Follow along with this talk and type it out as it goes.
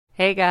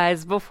Hey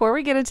guys, before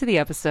we get into the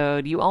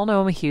episode, you all know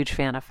I'm a huge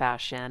fan of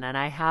fashion, and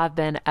I have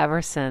been ever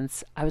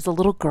since I was a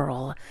little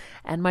girl.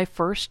 And my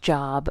first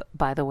job,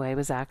 by the way,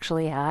 was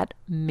actually at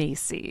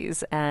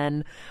Macy's.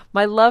 And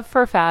my love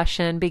for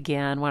fashion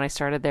began when I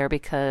started there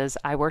because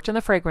I worked in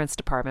the fragrance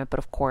department, but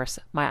of course,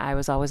 my eye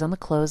was always on the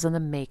clothes and the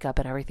makeup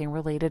and everything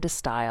related to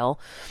style.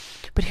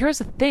 But here's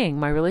the thing,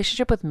 my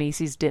relationship with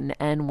Macy's didn't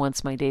end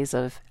once my days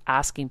of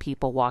asking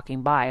people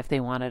walking by if they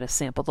wanted to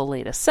sample the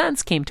latest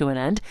scents came to an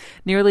end.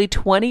 Nearly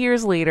 20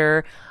 years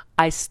later,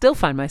 I still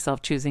find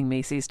myself choosing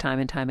Macy's time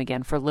and time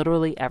again for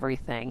literally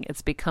everything.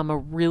 It's become a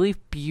really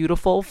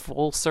beautiful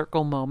full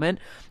circle moment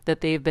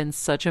that they've been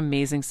such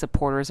amazing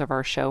supporters of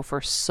our show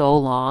for so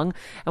long.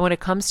 And when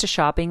it comes to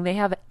shopping, they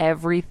have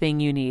everything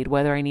you need,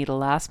 whether I need a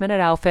last minute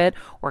outfit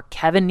or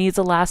Kevin needs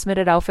a last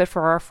minute outfit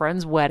for our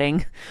friend's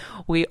wedding.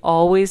 We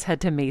always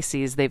head to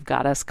Macy's. They've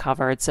got us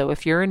covered. So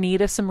if you're in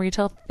need of some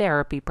retail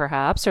therapy,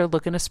 perhaps, or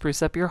looking to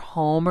spruce up your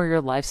home or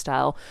your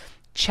lifestyle,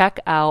 check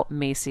out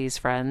Macy's,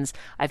 friends.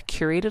 I've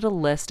curated a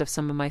list of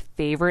some of my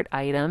favorite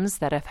items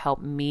that have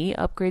helped me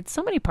upgrade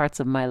so many parts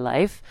of my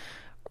life.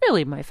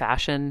 Really, my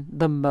fashion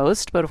the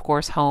most, but of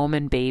course, home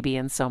and baby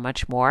and so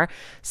much more.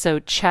 So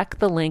check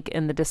the link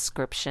in the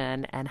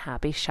description and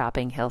happy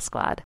shopping, Heal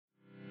Squad.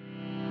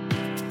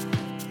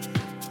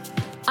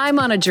 I'm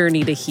on a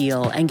journey to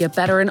heal and get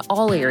better in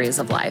all areas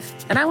of life,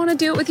 and I want to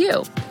do it with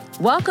you.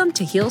 Welcome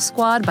to Heal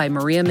Squad by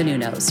Maria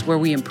Menounos, where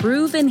we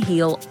improve and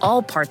heal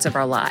all parts of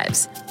our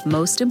lives,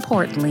 most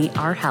importantly,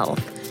 our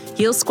health.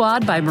 Heal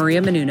Squad by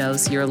Maria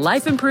Menounos, your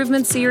life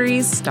improvement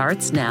series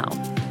starts now.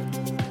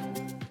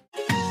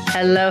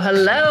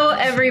 Hello,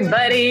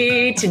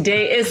 everybody.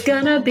 Today is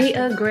gonna be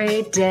a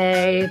great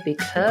day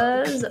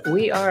because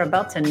we are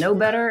about to know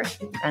better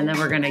and then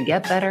we're gonna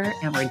get better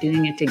and we're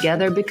doing it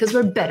together because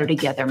we're better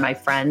together, my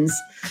friends.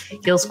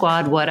 Heal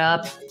Squad, what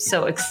up?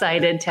 So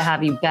excited to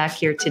have you back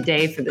here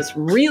today for this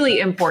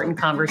really important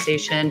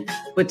conversation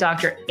with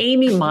Dr.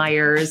 Amy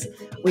Myers.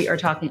 We are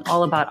talking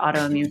all about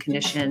autoimmune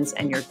conditions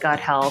and your gut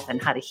health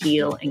and how to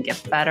heal and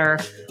get better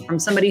from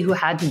somebody who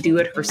had to do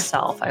it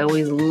herself. I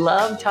always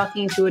love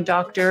talking to a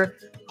doctor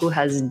who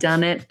has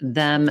done it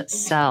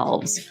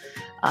themselves.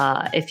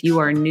 If you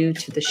are new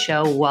to the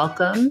show,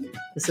 welcome.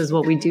 This is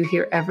what we do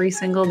here every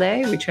single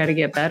day. We try to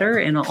get better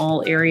in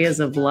all areas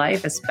of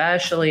life,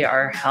 especially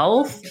our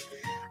health.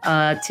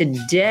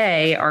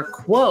 Today, our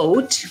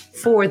quote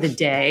for the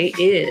day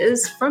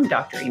is from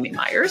Dr. Amy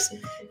Myers.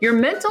 Your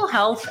mental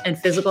health and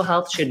physical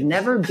health should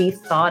never be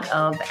thought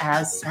of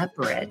as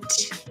separate.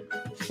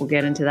 We'll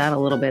get into that a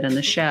little bit in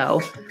the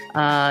show.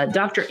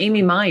 Dr.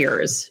 Amy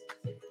Myers,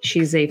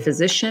 she's a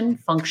physician,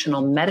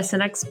 functional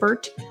medicine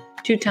expert,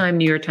 two-time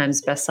New York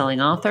Times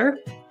bestselling author.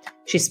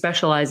 She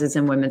specializes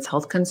in women's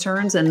health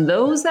concerns and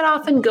those that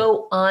often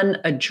go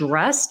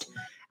unaddressed.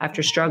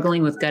 After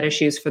struggling with gut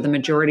issues for the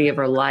majority of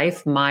her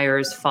life,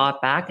 Myers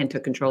fought back and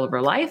took control of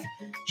her life.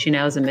 She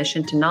now has a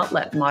mission to not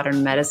let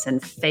modern medicine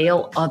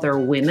fail other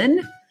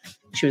women.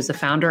 She was the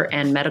founder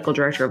and medical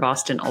director of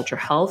Austin Ultra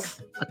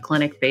Health, a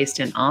clinic based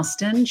in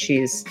Austin.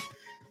 She's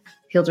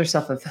healed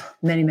herself of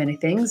many, many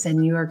things,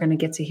 and you are going to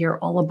get to hear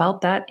all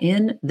about that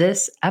in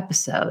this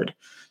episode.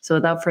 So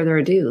without further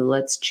ado,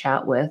 let's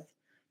chat with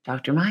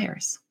Dr.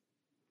 Myers.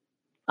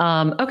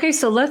 Okay,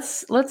 so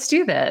let's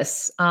do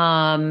this.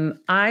 I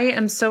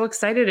am so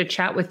excited to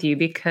chat with you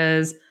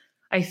because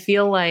I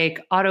feel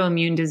like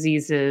autoimmune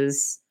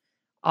diseases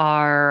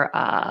are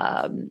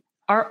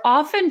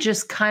often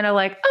just kind of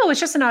like, oh, it's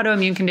just an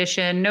autoimmune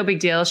condition, no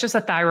big deal. It's just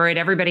a thyroid,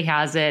 everybody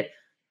has it,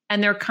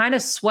 and they're kind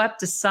of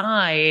swept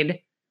aside.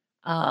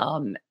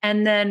 And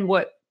then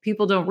what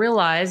people don't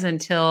realize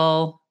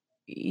until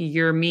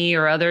you're me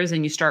or others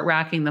and you start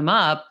racking them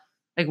up,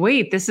 like,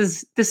 wait, this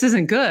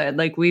isn't good.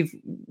 Like we've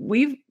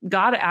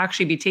got to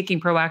actually be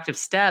taking proactive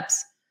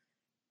steps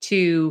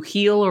to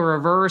heal or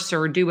reverse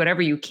or do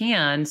whatever you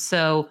can.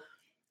 So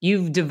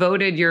you've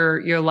devoted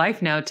your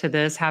life now to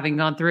this, having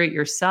gone through it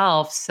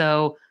yourself.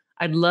 So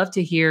I'd love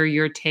to hear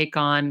your take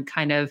on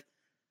kind of,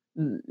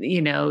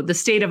 the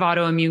state of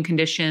autoimmune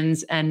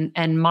conditions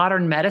and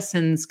modern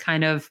medicine's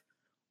kind of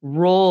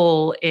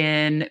role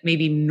in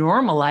maybe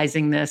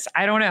normalizing this.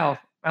 I don't know.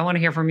 I want to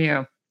hear from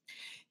you.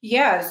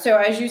 Yeah. So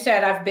as you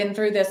said, I've been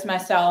through this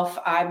myself.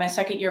 My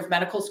second year of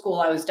medical school,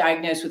 I was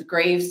diagnosed with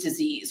Graves'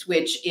 disease,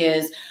 which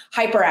is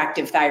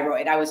hyperactive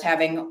thyroid. I was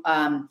having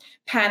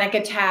panic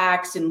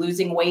attacks and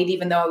losing weight,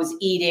 even though I was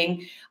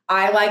eating.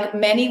 I like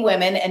many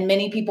women and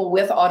many people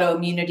with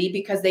autoimmunity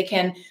because they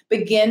can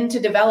begin to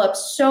develop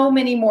so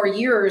many more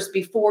years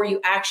before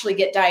you actually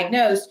get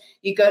diagnosed.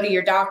 You go to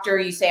your doctor,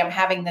 you say, I'm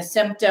having the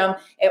symptom,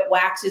 it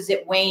waxes,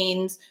 it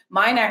wanes.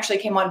 Mine actually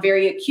came on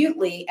very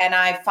acutely. And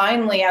I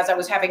finally, as I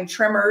was having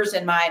tremors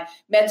and my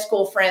med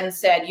school friends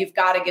said, you've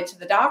got to get to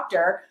the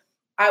doctor.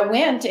 I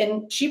went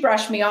and she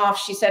brushed me off.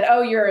 She said,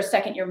 oh, you're a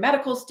second year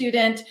medical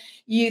student.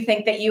 You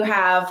think that you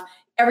have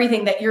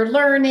everything that you're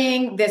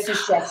learning. This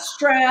is just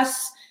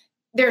stress.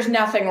 There's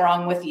nothing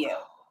wrong with you.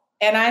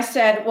 And I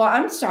said, well,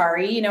 I'm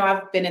sorry.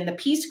 I've been in the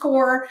Peace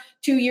Corps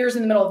 2 years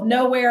in the middle of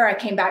nowhere. I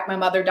came back. My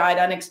mother died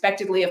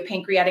unexpectedly of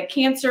pancreatic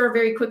cancer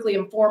very quickly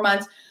in 4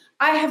 months.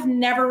 I have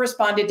never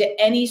responded to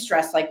any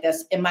stress like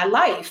this in my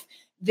life.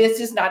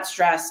 This is not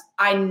stress.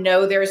 I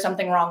know there is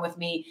something wrong with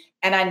me,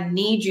 and I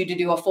need you to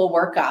do a full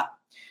workup.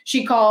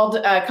 She called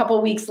a couple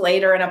of weeks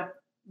later and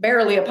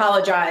barely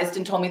apologized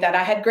and told me that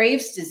I had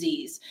Graves'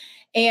 disease.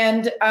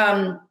 And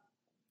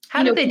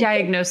how did they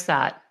diagnose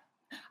that?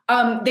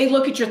 They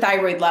look at your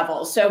thyroid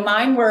levels. So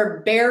mine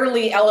were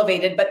barely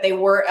elevated, but they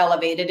were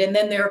elevated. And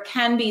then there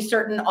can be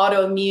certain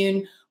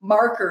autoimmune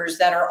markers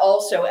that are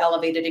also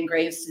elevated in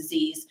Graves'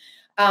 disease.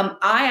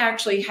 I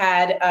actually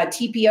had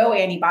TPO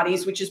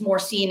antibodies, which is more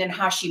seen in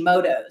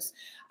Hashimoto's.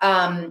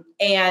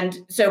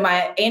 And so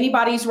my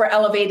antibodies were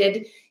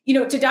elevated.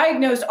 To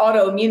diagnose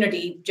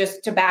autoimmunity,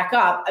 just to back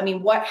up, I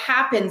mean, what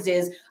happens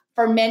is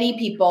for many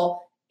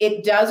people,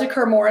 it does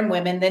occur more in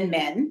women than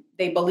men.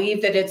 They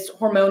believe that it's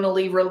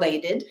hormonally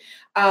related.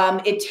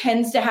 It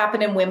tends to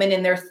happen in women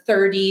in their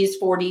 30s,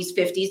 40s,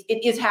 50s.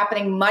 It is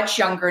happening much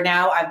younger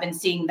now. I've been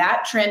seeing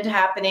that trend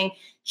happening.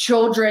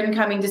 Children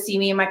coming to see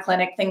me in my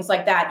clinic, things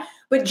like that.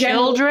 But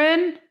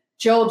children.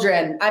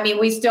 I mean,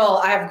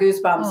 I have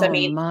goosebumps. Oh, I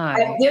mean,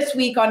 this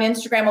week on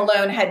Instagram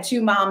alone had 2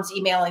 moms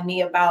emailing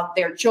me about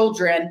their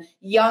children,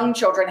 young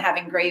children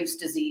having Graves'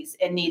 disease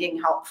and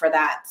needing help for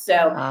that.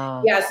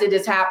 So yes, it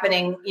is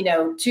happening,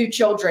 to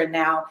children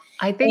now.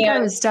 I think I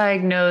was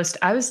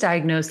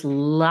diagnosed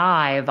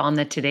live on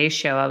the Today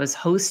Show. I was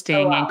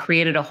hosting and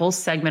created a whole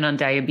segment on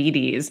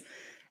diabetes.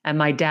 And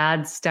my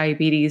dad's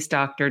diabetes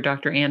doctor,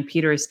 Dr. Ann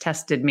Peters,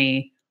 tested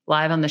me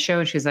live on the show.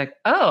 And she's like,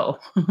 oh,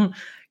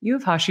 you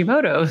have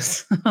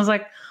Hashimoto's. I was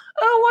like,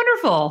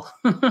 oh,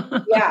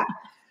 wonderful. Yeah.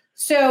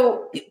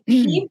 So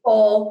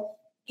people,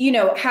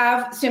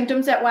 have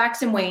symptoms that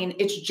wax and wane.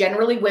 It's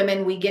generally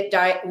women. We get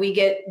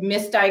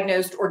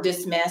misdiagnosed or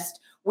dismissed.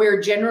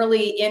 We're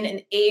generally in an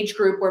age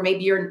group where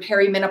maybe you're in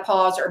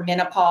perimenopause or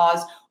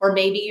menopause, or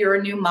maybe you're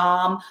a new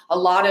mom. A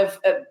lot of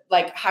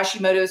like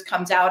Hashimoto's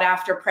comes out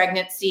after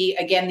pregnancy.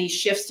 Again, these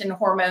shifts in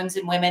hormones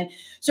in women.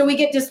 So we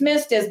get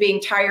dismissed as being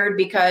tired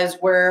because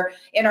we're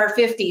in our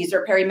 50s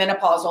or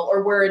perimenopausal,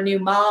 or we're a new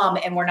mom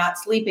and we're not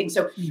sleeping.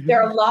 So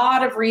there are a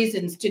lot of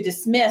reasons to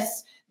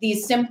dismiss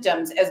these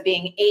symptoms as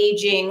being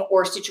aging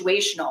or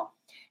situational.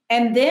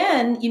 And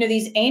then,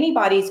 these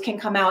antibodies can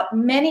come out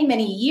many,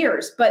 many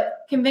years,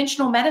 but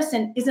conventional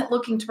medicine isn't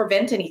looking to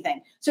prevent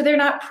anything. So they're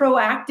not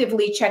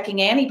proactively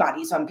checking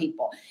antibodies on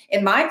people.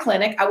 In my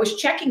clinic, I was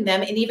checking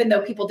them. And even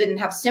though people didn't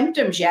have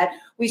symptoms yet,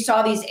 we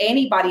saw these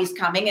antibodies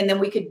coming, and then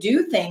we could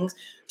do things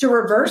to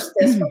reverse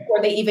this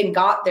before they even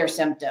got their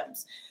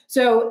symptoms.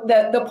 So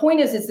the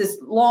point is, it's this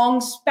long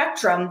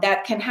spectrum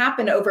that can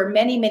happen over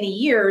many, many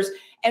years.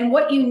 And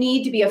what you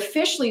need to be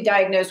officially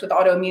diagnosed with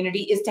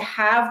autoimmunity is to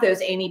have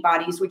those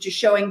antibodies, which is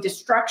showing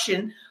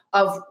destruction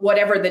of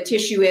whatever the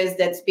tissue is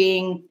that's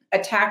being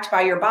attacked by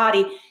your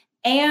body,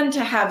 and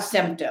to have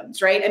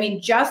symptoms, right? I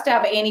mean, just to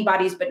have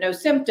antibodies but no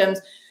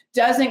symptoms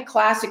doesn't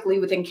classically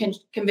within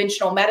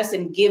conventional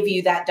medicine give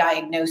you that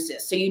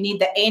diagnosis. So you need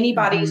the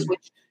antibodies,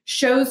 which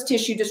shows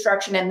tissue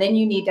destruction, and then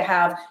you need to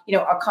have,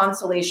 a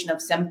constellation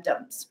of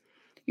symptoms.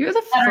 You're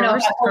the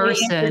first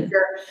person.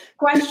 Your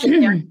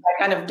question there. I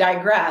kind of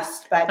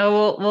digressed, but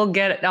we'll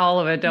get all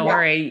of it. Don't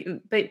worry.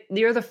 But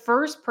you're the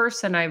first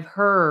person I've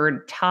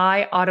heard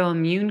tie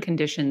autoimmune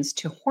conditions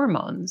to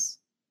hormones.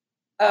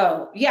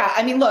 Oh, yeah.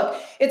 I mean, look,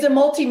 it's a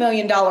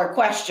multi-million-dollar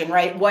question,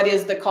 right? What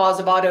is the cause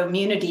of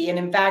autoimmunity? And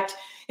in fact,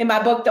 in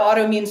my book, The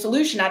Autoimmune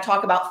Solution, I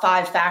talk about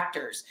 5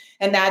 factors,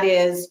 and that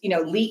is,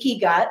 leaky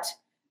gut,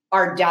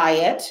 our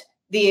diet,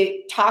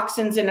 the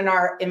toxins in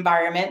our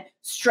environment,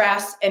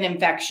 stress, and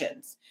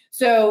infections.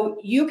 So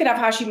you could have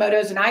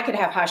Hashimoto's and I could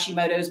have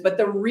Hashimoto's, but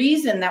the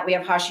reason that we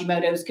have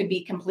Hashimoto's could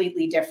be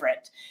completely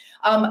different.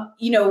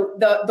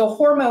 The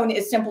hormone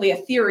is simply a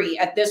theory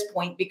at this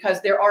point,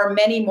 because there are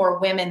many more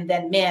women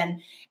than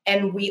men.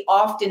 And we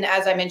often,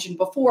 as I mentioned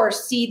before,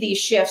 see these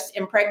shifts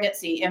in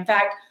pregnancy. In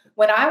fact,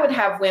 when I would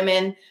have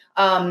women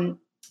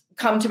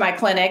come to my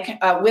clinic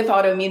with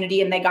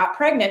autoimmunity and they got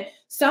pregnant,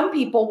 some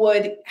people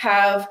would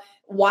have,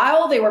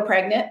 while they were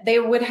pregnant, they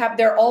would have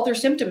all their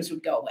symptoms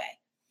would go away.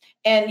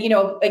 And,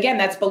 again,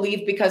 that's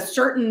believed because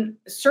certain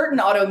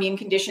autoimmune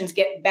conditions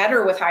get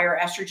better with higher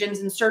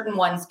estrogens and certain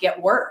ones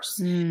get worse.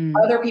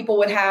 Other people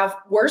would have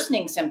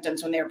worsening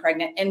symptoms when they were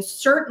pregnant. And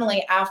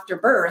certainly after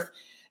birth,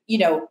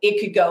 it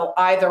could go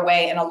either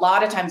way. And a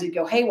lot of times it'd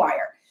go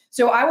haywire.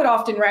 So I would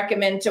often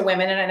recommend to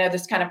women, and I know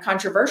this is kind of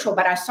controversial,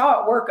 but I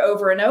saw it work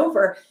over and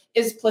over,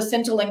 is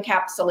placental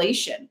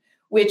encapsulation,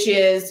 which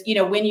is,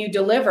 when you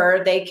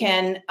deliver, they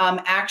can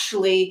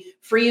actually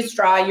freeze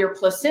dry your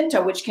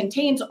placenta, which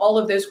contains all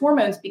of those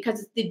hormones,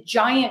 because it's the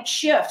giant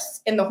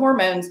shifts in the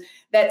hormones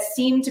that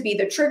seem to be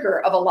the trigger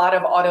of a lot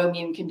of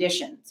autoimmune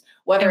conditions.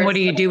 And what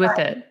do you do with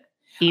it?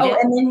 Eat it?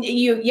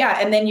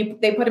 And then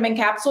they put them in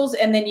capsules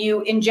and then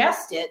you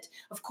ingest it.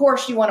 Of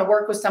course, you want to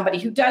work with somebody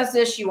who does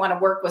this. You want to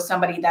work with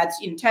somebody that's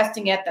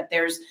testing it, that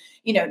there's,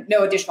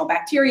 no additional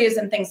bacteria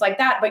and things like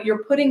that, but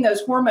you're putting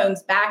those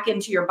hormones back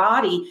into your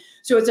body.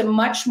 So it's a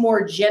much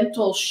more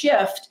gentle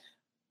shift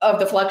of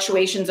the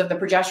fluctuations of the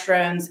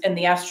progesterones and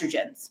the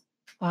estrogens.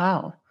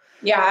 Wow.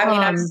 Yeah. I mean,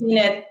 I've seen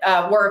it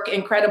work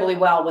incredibly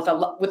well with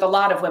a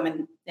lot of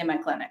women in my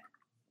clinic.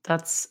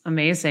 That's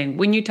amazing.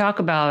 When you talk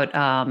about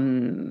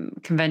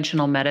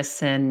conventional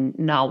medicine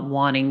not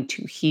wanting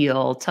to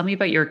heal, tell me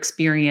about your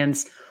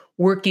experience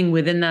working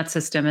within that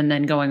system and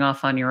then going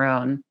off on your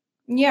own.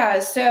 Yeah.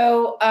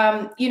 So,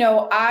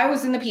 I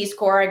was in the Peace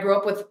Corps. I grew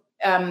up with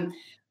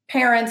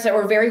parents that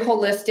were very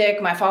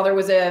holistic. My father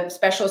was a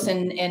specialist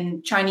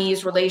in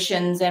Chinese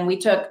relations, and we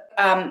took,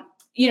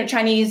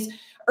 Chinese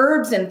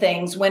herbs and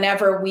things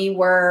whenever we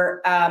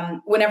were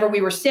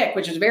sick,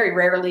 which was very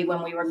rarely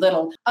when we were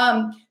little.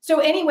 So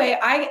anyway,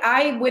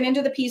 I went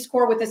into the Peace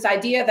Corps with this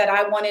idea that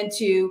I wanted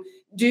to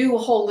do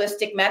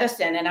holistic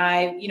medicine. And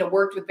I,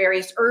 worked with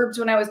various herbs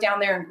when I was down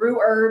there and grew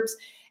herbs.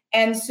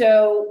 And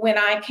so when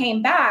I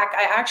came back,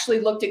 I actually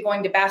looked at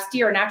going to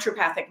Bastyr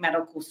Naturopathic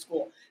Medical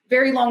School.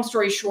 Very long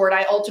story short,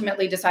 I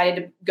ultimately decided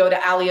to go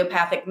to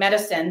allopathic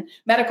medicine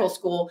medical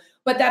school,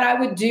 but that I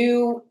would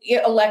do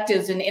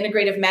electives in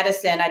integrative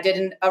medicine. I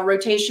did a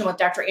rotation with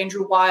Dr.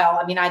 Andrew Weil.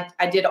 I mean, I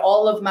did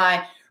all of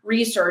my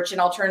research in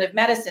alternative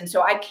medicine.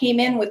 So I came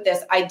in with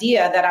this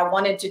idea that I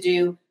wanted to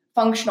do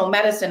functional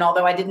medicine,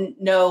 although I didn't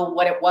know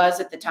what it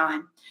was at the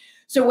time.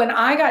 So when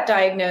I got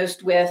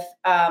diagnosed with,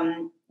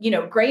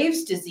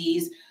 Graves'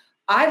 disease,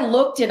 I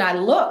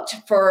looked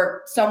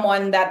for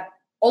someone that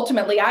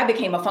ultimately I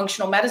became a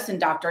functional medicine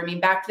doctor. I mean,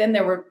 back then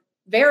there were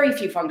very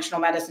few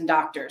functional medicine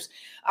doctors.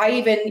 I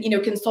even,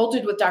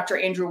 consulted with Dr.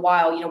 Andrew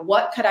Weil,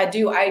 what could I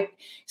do? I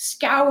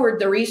scoured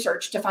the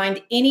research to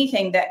find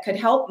anything that could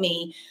help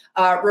me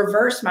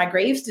reverse my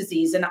Graves'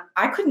 disease. And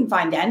I couldn't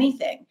find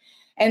anything.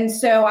 And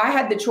so I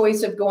had the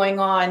choice of going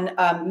on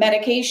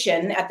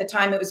medication. At the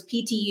time, it was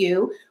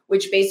PTU,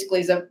 which basically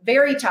is a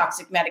very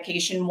toxic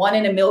medication. 1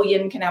 in a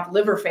million can have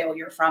liver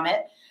failure from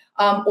it,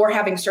 or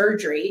having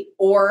surgery,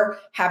 or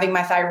having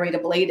my thyroid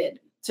ablated.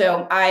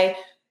 So I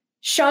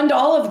shunned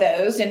all of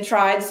those and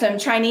tried some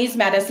Chinese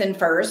medicine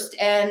first,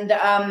 and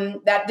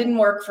that didn't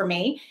work for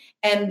me.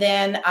 And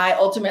then I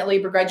ultimately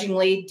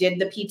begrudgingly did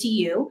the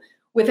PTU.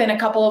 Within a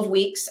couple of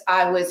weeks,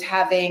 I was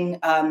having,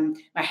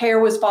 my hair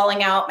was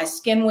falling out, my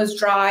skin was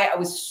dry, I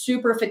was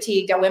super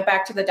fatigued. I went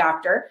back to the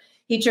doctor.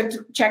 He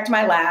checked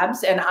my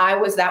labs, and I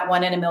was that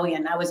 1 in a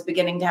million. I was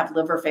beginning to have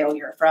liver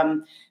failure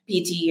from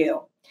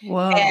PTU.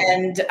 Whoa.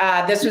 And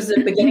this was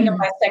the beginning of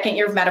my second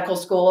year of medical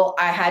school.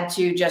 I had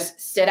to just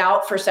sit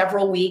out for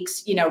several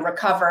weeks,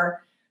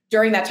 recover.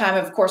 During that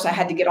time, of course, I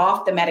had to get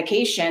off the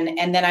medication.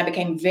 And then I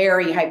became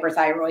very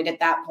hyperthyroid at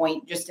that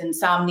point, just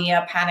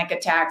insomnia, panic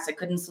attacks. I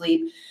couldn't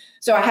sleep.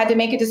 So I had to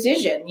make a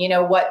decision,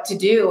 what to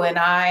do. And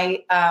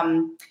I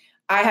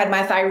had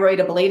my thyroid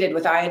ablated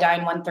with iodine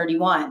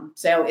 131.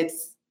 So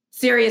it's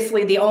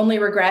seriously the only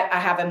regret I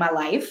have in my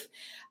life.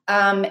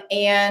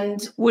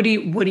 And would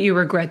you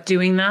regret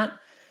doing that?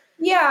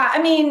 Yeah.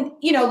 I mean,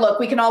 look,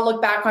 we can all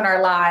look back on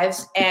our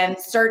lives, and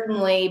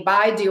certainly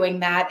by doing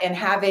that and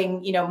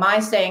having, my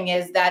saying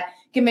is that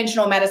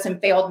conventional medicine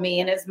failed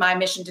me, and it's my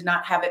mission to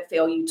not have it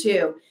fail you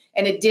too.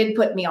 And it did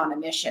put me on a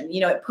mission.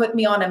 It put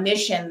me on a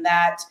mission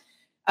that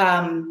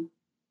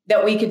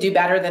we could do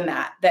better than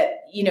that,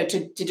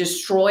 to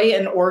destroy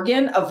an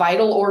organ, a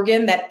vital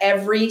organ that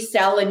every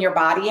cell in your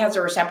body has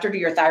a receptor to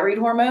your thyroid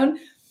hormone.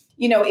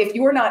 If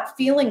you're not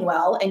feeling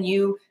well and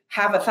you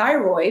have a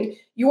thyroid,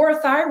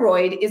 your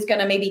thyroid is going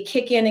to maybe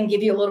kick in and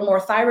give you a little more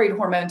thyroid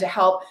hormone to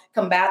help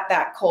combat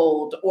that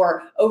cold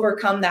or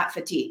overcome that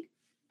fatigue.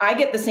 I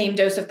get the same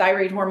dose of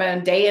thyroid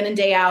hormone day in and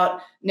day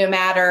out, no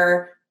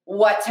matter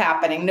what's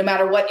happening, no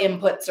matter what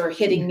inputs are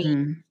hitting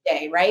me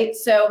today, right?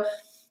 So,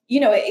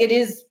 it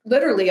is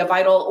literally a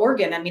vital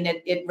organ. I mean,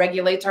 it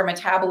regulates our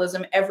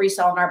metabolism. Every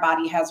cell in our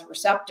body has a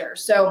receptor.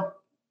 So,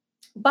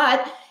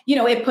 but,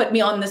 it put me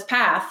on this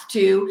path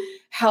to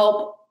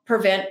help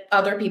prevent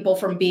other people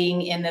from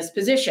being in this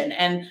position.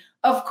 And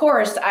of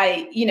course,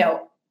 I,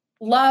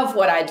 love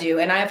what I do.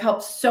 And I've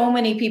helped so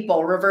many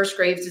people reverse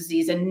Graves'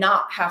 disease and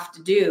not have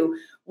to do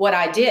what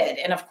I did.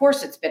 And of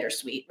course, it's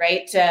bittersweet,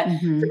 right?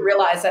 To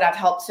realize that I've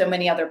helped so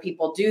many other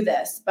people do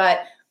this.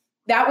 But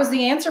that was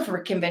the answer for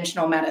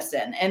conventional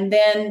medicine. And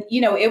then,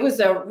 it was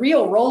a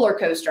real roller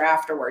coaster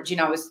afterwards.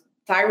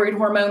 Thyroid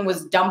hormone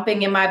was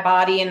dumping in my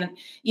body, and,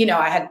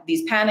 I had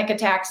these panic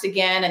attacks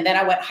again, and then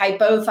I went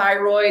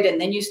hypothyroid,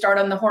 and then you start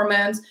on the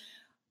hormones.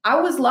 I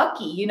was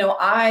lucky.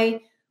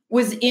 I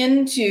was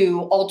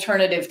into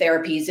alternative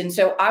therapies. And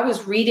so I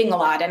was reading a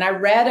lot, and I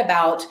read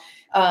about,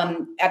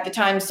 at the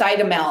time,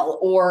 Cytomel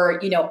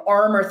or,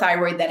 Armour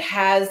thyroid that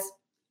has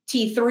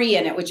T3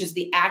 in it, which is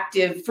the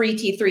active free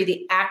T3,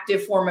 the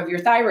active form of your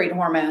thyroid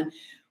hormone.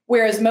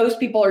 Whereas most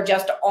people are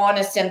just on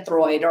a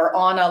Synthroid or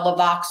on a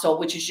Levoxel,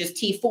 which is just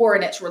T4,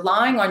 and it's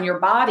relying on your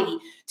body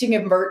to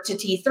convert to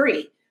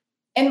T3.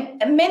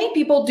 And many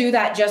people do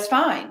that just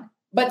fine.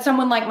 But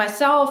someone like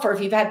myself, or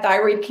if you've had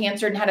thyroid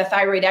cancer and had a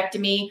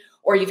thyroidectomy,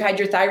 or you've had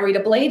your thyroid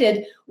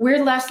ablated,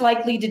 we're less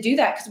likely to do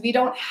that because we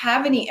don't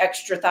have any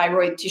extra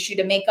thyroid tissue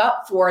to make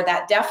up for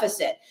that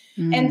deficit.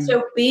 And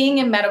so being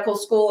in medical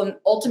school and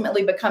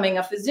ultimately becoming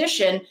a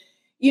physician,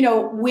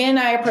 when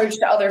I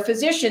approached other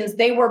physicians,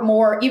 they were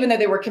more, even though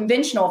they were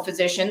conventional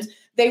physicians,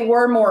 they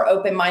were more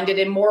open-minded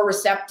and more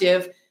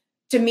receptive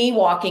to me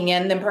walking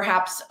in than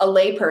perhaps a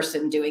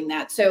layperson doing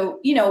that. So,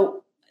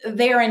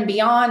 there and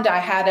beyond, I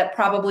had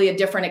probably a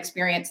different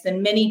experience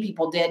than many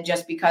people did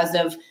just because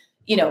of,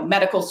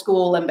 medical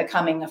school and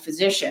becoming a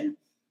physician.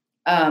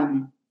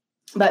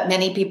 But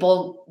many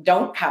people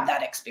don't have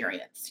that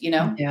experience,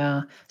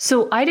 Yeah.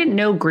 So I didn't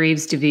know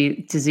Graves'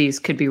 disease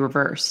could be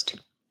reversed.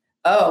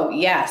 Oh,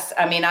 yes.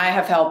 I mean, I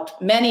have helped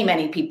many,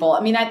 many people. I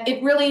mean,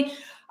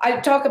 I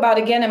talk about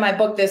again in my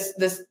book,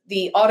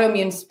 the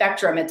autoimmune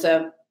spectrum. It's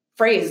a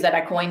phrase that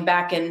I coined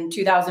back in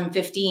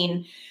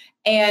 2015.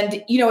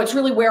 And, it's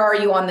really, where are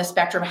you on the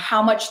spectrum?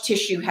 How much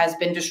tissue has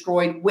been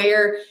destroyed?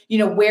 Where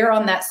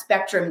on that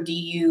spectrum do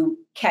you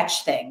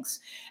catch things?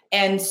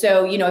 And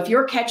so, if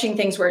you're catching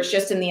things where it's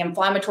just in the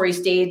inflammatory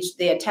stage,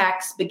 the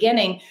attacks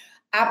beginning,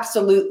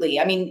 absolutely.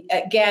 I mean,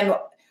 again,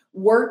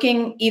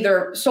 working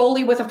either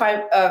solely with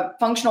a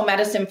functional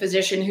medicine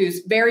physician who's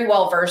very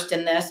well versed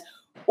in this,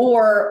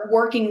 or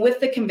working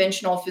with the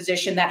conventional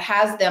physician that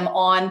has them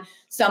on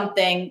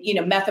something,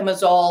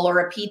 methimazole or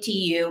a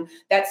PTU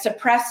that's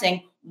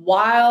suppressing,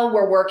 while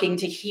we're working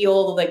to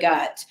heal the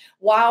gut,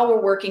 while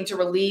we're working to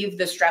relieve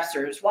the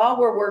stressors, while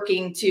we're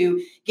working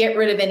to get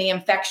rid of any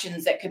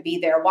infections that could be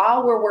there,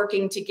 while we're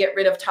working to get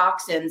rid of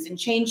toxins and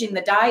changing the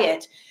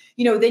diet,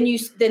 then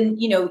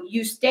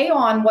you stay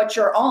on what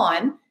you're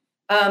on,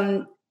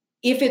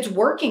 if it's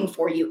working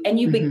for you, and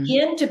you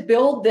begin to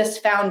build this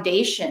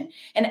foundation.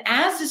 And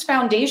as this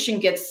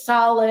foundation gets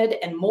solid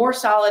and more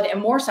solid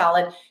and more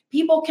solid,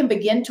 people can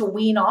begin to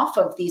wean off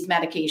of these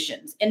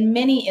medications in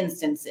many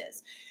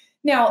instances.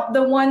 Now,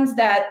 the ones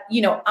that,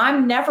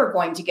 I'm never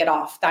going to get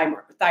off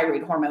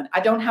thyroid hormone. I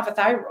don't have a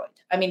thyroid.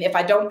 I mean, if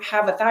I don't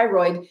have a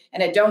thyroid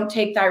and I don't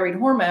take thyroid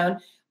hormone,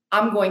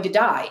 I'm going to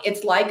die.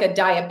 It's like a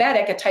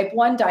diabetic, a type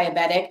 1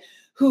 diabetic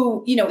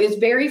who, is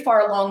very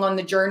far along on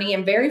the journey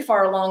and very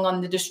far along on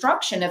the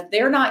destruction. If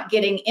they're not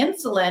getting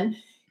insulin,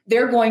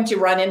 they're going to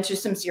run into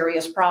some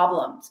serious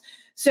problems.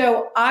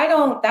 So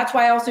that's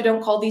why I also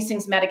don't call these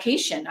things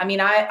medication. I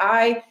mean,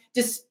 I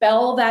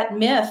dispel that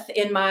myth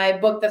in my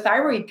book, The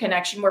Thyroid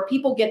Connection, where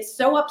people get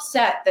so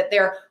upset that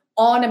they're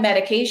on a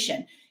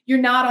medication. You're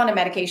not on a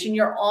medication.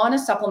 You're on a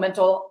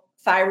supplemental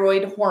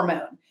thyroid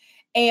hormone.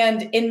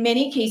 And in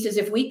many cases,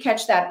 if we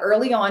catch that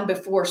early on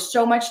before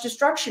so much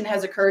destruction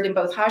has occurred in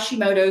both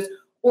Hashimoto's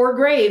or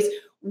Graves',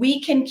 we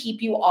can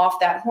keep you off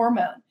that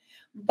hormone.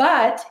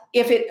 But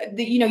if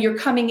you're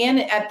coming in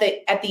at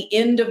the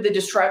end of the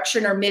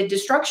destruction or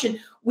mid-destruction,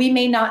 we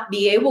may not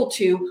be able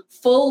to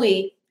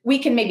fully. We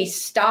can maybe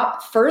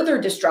stop further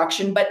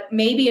destruction, but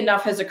maybe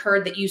enough has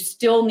occurred that you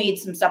still need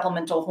some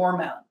supplemental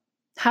hormone.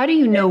 How do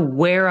you know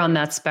where on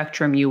that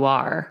spectrum you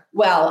are?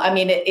 Well, I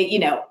mean,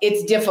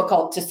 it's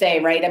difficult to say,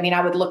 right? I mean,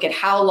 I would look at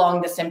how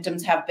long the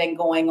symptoms have been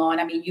going on.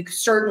 I mean, you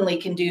certainly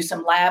can do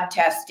some lab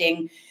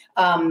testing,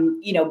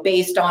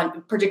 based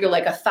on particularly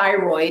like a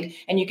thyroid,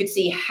 and you could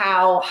see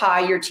how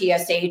high your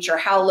TSH or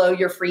how low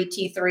your free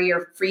T3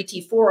 or free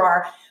T4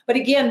 are. But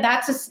again,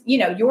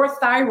 your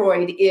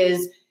thyroid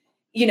is,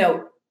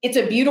 it's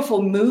a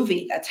beautiful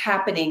movie that's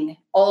happening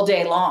all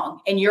day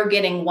long, and you're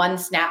getting one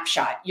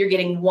snapshot. You're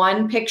getting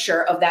one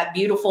picture of that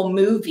beautiful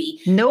movie.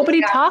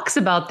 Nobody talks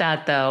about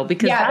that though,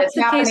 because that's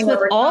the case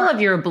with all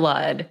of your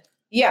blood.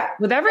 Yeah.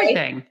 With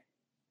everything. Right?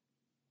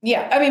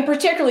 Yeah. I mean,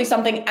 particularly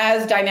something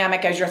as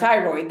dynamic as your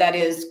thyroid that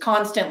is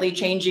constantly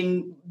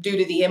changing due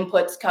to the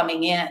inputs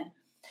coming in.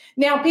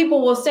 Now,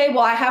 people will say,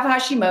 well, I have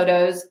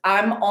Hashimoto's.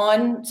 I'm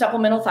on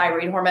supplemental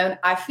thyroid hormone.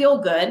 I feel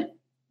good.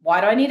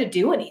 Why do I need to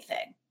do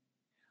anything?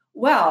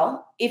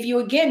 Well, if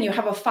you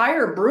have a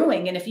fire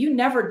brewing, and if you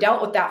never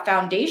dealt with that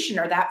foundation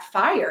or that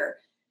fire,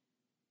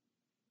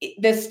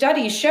 the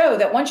studies show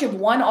that once you have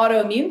one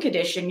autoimmune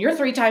condition, you're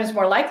 3 times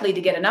more likely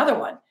to get another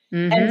one.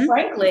 And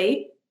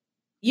frankly,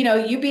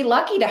 you'd be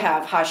lucky to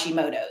have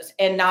Hashimoto's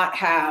and not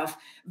have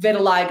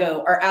vitiligo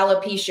or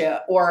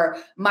alopecia or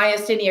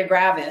myasthenia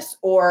gravis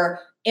or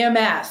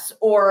MS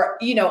or,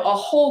 a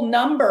whole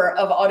number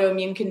of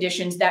autoimmune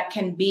conditions that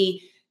can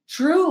be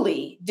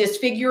truly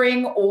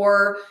disfiguring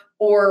or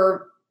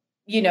what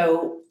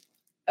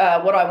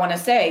do I want to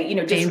say?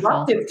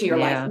 Disruptive to your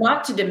life,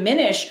 not to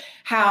diminish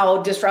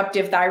how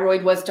disruptive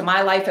thyroid was to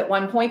my life at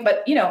one point,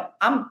 but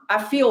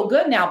I feel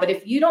good now. But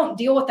if you don't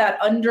deal with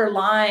that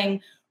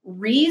underlying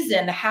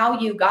reason how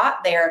you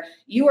got there,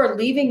 you are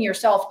leaving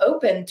yourself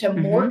open to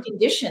more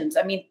conditions.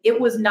 I mean, it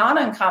was not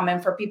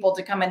uncommon for people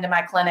to come into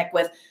my clinic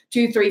with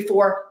 2, 3,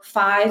 4,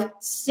 5,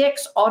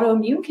 6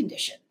 autoimmune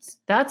conditions.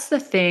 That's the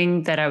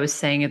thing that I was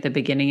saying at the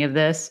beginning of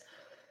this.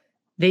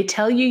 They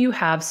tell you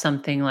have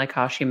something like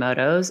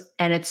Hashimoto's,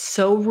 and it's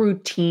so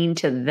routine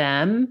to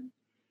them.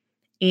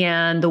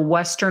 And the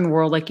Western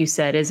world, like you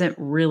said, isn't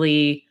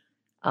really,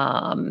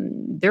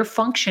 their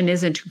function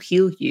isn't to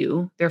heal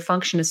you. Their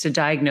function is to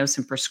diagnose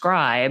and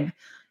prescribe.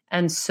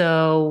 And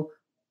so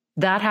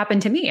that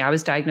happened to me. I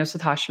was diagnosed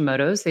with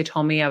Hashimoto's. They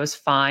told me I was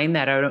fine,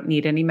 that I don't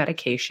need any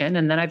medication.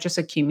 And then I've just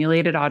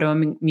accumulated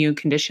autoimmune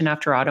condition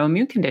after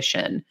autoimmune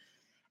condition.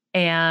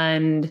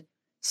 And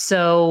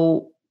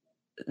so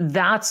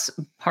that's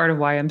part of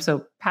why I'm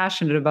so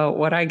passionate about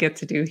what I get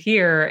to do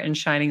here and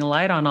shining a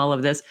light on all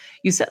of this.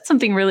 You said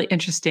something really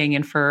interesting.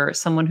 And for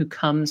someone who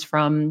comes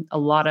from a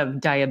lot of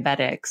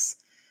diabetics,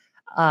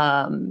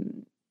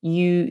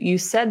 you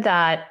said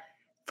that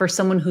for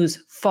someone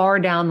who's far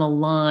down the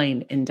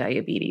line in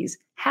diabetes,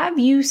 have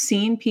you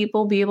seen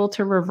people be able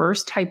to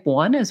reverse type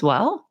 1 as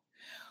well?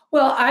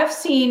 Well, I've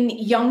seen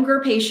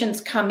younger patients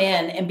come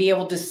in and be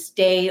able to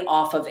stay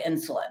off of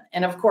insulin.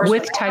 And of course,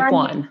 with type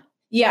 1.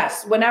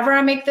 Yes. Whenever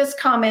I make this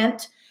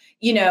comment,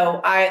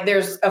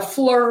 there's a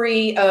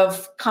flurry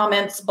of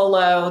comments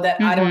below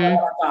that I don't know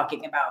what I'm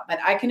talking about, but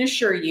I can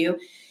assure you,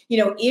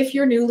 if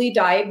you're newly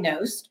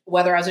diagnosed,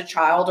 whether as a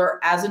child or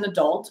as an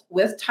adult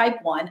with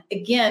type 1,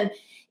 again,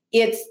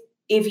 if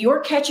you're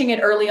catching it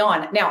early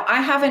on. Now,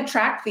 I haven't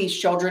tracked these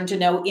children to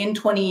know in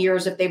 20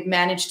 years if they've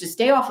managed to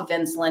stay off of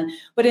insulin,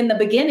 but in the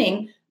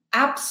beginning,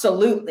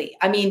 absolutely.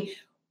 I mean,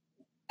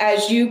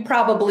 as you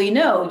probably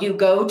know, you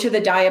go to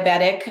the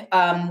diabetic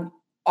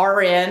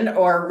RN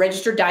or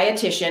registered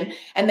dietitian,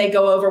 and they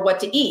go over what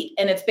to eat.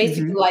 And it's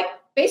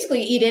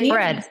basically eat any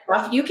bread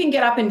stuff. You can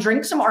get up and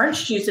drink some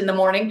orange juice in the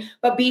morning,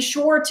 but be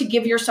sure to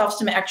give yourself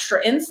some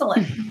extra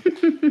insulin.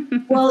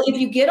 Well,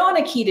 if you get on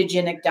a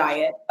ketogenic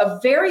diet, a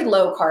very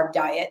low carb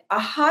diet, a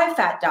high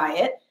fat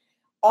diet,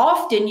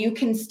 often you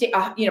can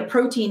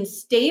protein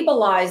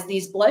stabilize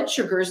these blood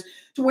sugars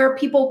to where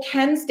people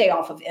can stay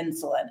off of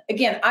insulin.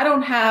 Again, I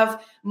don't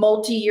have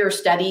multi-year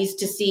studies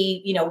to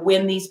see,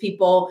 when these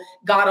people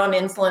got on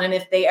insulin and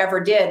if they ever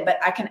did, but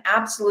I can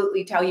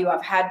absolutely tell you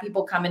I've had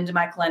people come into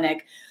my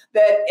clinic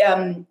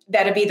that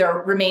have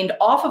either remained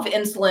off of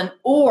insulin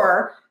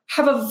or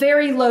have a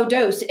very low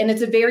dose, and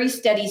it's a very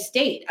steady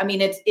state. I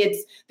mean,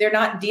 they're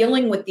not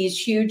dealing with these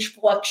huge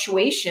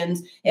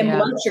fluctuations in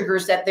blood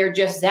sugars that they're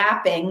just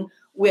zapping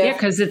with. Yeah,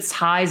 because it's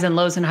highs and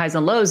lows and highs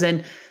and lows.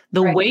 And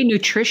the way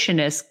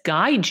nutritionists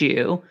guide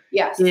you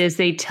is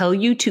they tell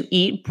you to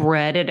eat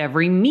bread at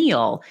every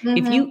meal.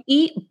 If you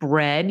eat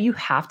bread, you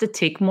have to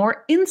take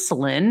more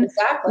insulin,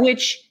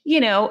 which,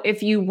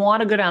 if you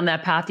want to go down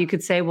that path, you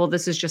could say, well,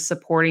 this is just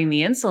supporting the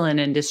insulin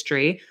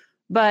industry.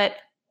 But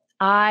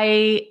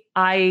I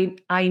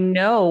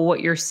know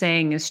what you're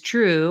saying is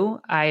true.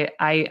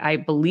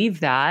 I believe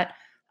that.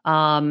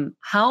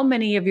 How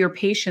many of your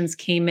patients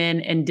came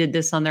in and did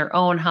this on their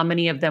own? How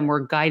many of them were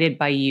guided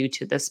by you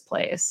to this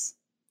place?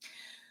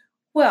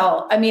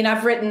 Well, I mean,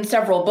 I've written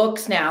several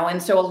books now.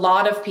 And so a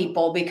lot of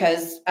people,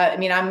 because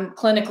I'm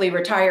clinically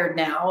retired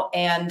now,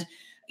 and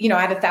I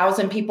had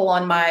 1,000 people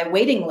on my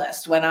waiting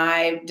list when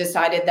I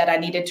decided that I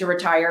needed to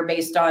retire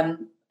based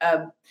on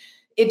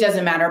it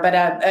doesn't matter, but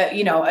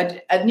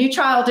a new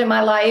child in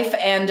my life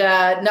and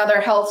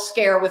another health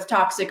scare with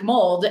toxic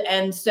mold.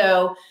 And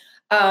so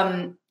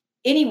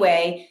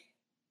anyway,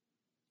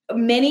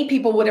 many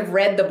people would have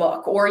read the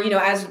book, or,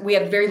 as we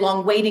had a very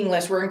long waiting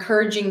list, we're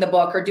encouraging the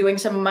book or doing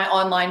some of my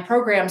online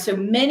programs. So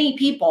many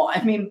people,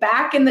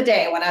 back in the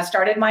day when I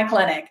started my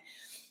clinic,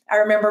 I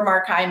remember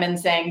Mark Hyman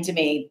saying to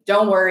me,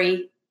 don't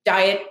worry,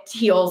 diet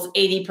heals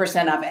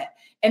 80% of it.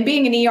 And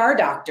being an ER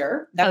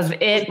doctor,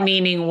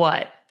 meaning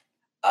what?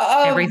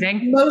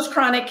 Everything? Most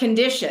chronic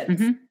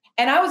conditions.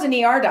 And I was an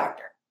ER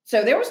doctor.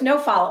 So there was no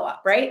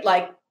follow-up, right?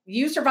 Like,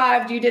 you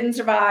survived, you didn't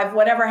survive,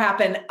 whatever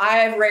happened,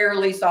 I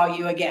rarely saw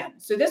you again.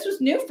 So this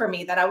was new for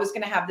me, that I was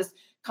going to have this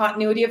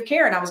continuity of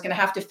care, and I was going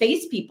to have to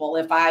face people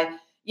if I,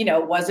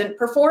 wasn't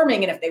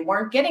performing and if they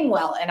weren't getting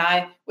well. And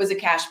I was a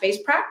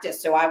cash-based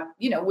practice. So I,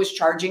 was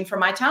charging for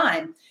my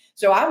time.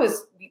 So I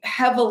was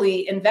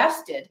heavily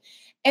invested.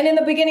 And in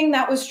the beginning,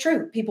 that was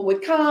true. People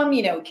would come,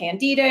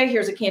 Candida,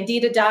 here's a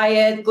Candida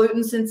diet,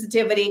 gluten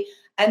sensitivity.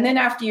 And then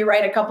after you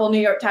write a couple New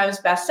York Times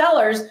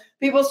bestsellers,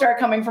 people start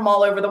coming from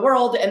all over the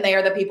world, and they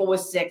are the people with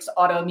 6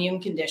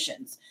 autoimmune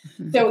conditions.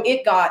 So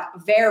it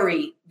got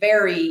very,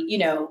 very,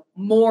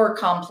 more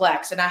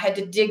complex. And I had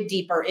to dig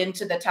deeper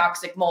into the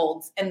toxic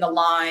molds and the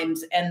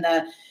Lymes and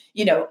the,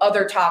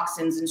 other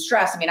toxins and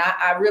stress.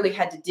 I really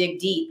had to dig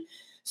deep.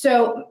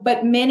 So,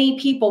 but many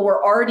people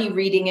were already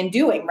reading and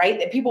doing, right?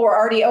 That people were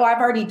already,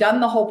 I've already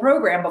done the whole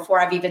program before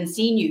I've even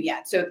seen you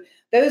yet. So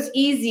those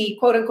easy,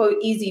 quote unquote,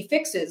 easy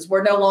fixes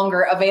were no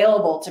longer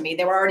available to me.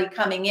 They were already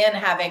coming in,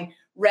 having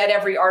read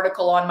every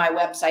article on my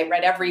website,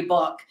 read every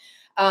book.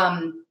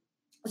 So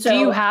do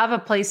you have a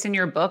place in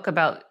your book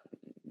about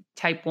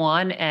type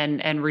 1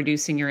 and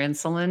reducing your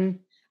insulin?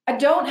 I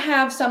don't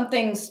have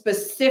something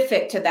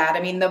specific to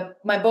that.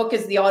 My book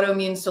is The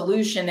Autoimmune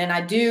Solution, and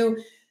I do,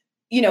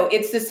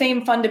 it's the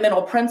same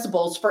fundamental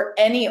principles for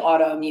any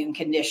autoimmune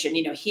condition,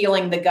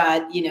 healing the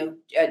gut,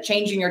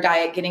 changing your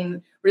diet,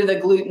 getting rid of the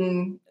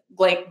gluten,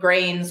 like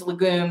grains,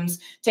 legumes,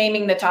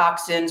 taming the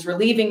toxins,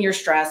 relieving your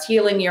stress,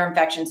 healing your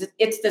infections.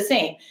 It's the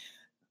same.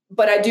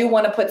 But I do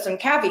want to put some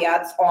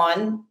caveats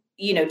on,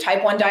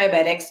 type 1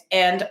 diabetics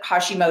and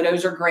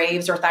Hashimoto's or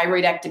Graves' or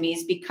thyroidectomies,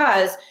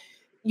 because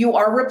you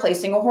are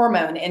replacing a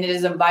hormone and it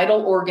is a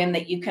vital organ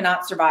that you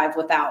cannot survive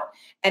without.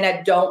 And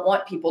I don't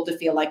want people to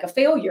feel like a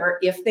failure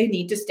if they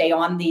need to stay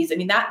on these. I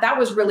mean, that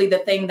was really the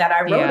thing that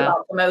I wrote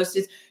about the most,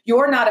 is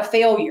you're not a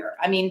failure.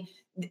 I mean,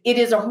 it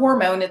is a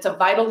hormone. It's a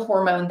vital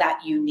hormone that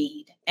you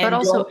need. And but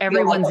also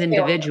everyone's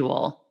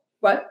individual.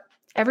 What?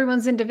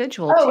 Everyone's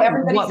individual. Oh,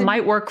 what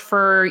might work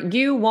for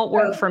you won't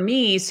work for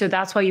me. So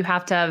that's why you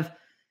have to have,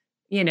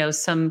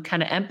 some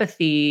kind of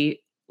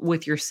empathy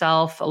with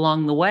yourself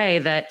along the way,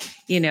 that,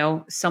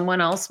 someone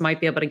else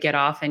might be able to get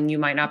off and you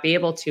might not be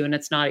able to, and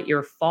it's not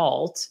your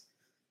fault.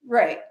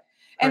 Right.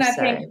 And I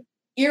think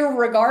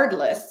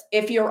irregardless,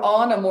 if you're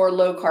on a more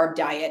low carb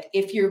diet,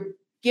 if you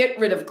get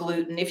rid of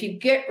gluten, if you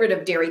get rid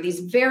of dairy,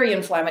 these very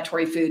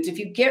inflammatory foods, if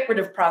you get rid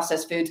of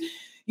processed foods,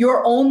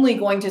 you're only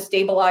going to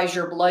stabilize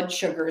your blood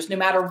sugars no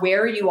matter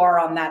where you are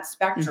on that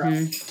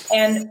spectrum,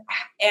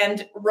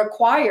 and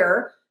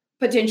require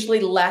potentially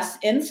less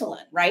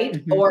insulin,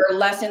 right? Or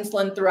less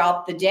insulin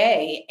throughout the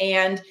day.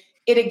 And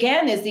it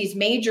again is these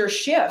major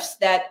shifts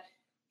that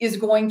is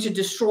going to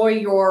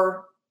destroy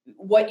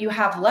what you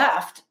have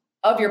left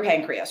of your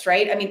pancreas,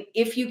 right? I mean,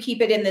 if you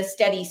keep it in this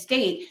steady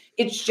state,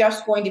 it's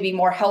just going to be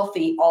more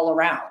healthy all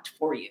around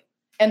for you.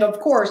 And of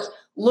course,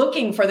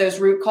 looking for those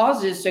root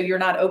causes so you're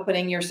not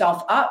opening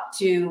yourself up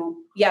to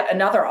yet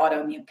another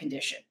autoimmune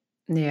condition.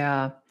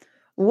 Yeah.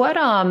 What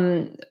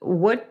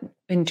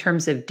in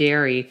terms of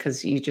dairy,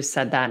 because you just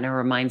said that and it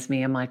reminds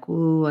me, I'm like,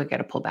 ooh, I got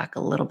to pull back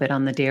a little bit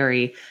on the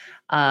dairy.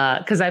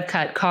 Because I've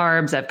cut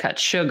carbs, I've cut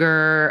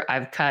sugar,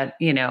 I've cut,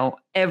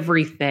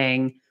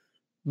 everything,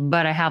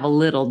 but I have a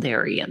little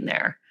dairy in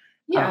there.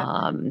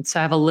 Yeah. So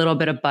I have a little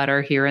bit of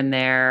butter here and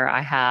there.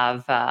 I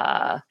have,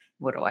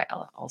 what do I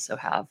also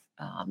have?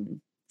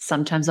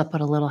 Sometimes I'll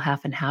put a little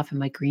half and half in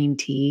my green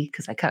tea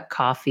because I cut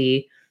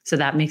coffee. So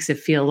that makes it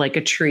feel like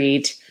a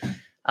treat.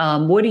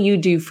 What do you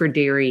do for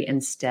dairy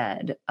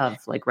instead of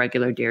like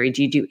regular dairy?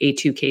 Do you do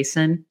A2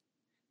 casein?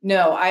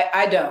 No,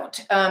 I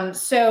don't.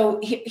 So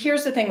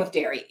here's the thing with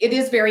dairy. It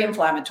is very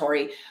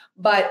inflammatory,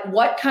 but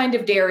what kind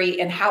of dairy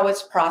and how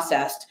it's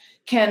processed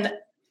can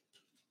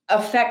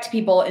affect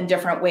people in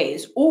different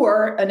ways.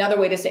 Or another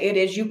way to say it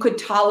is you could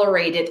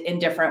tolerate it in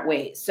different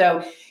ways.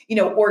 So,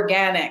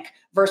 organic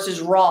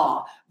versus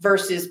raw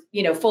versus,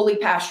 fully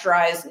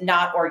pasteurized,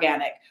 not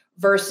organic,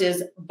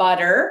 versus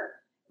butter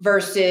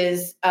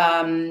versus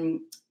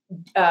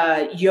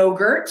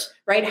yogurt,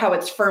 right? How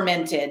it's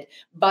fermented.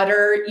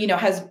 Butter,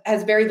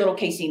 has very little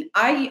casein.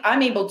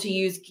 I'm able to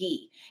use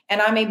ghee,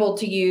 and I'm able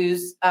to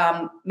use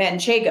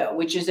manchego,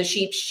 which is a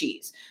sheep's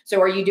cheese. So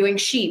are you doing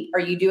sheep?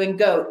 Are you doing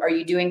goat? Are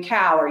you doing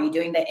cow? Are you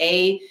doing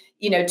the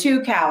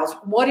two cows?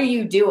 What are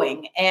you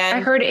doing? And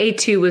I heard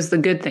A2 was the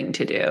good thing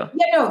to do.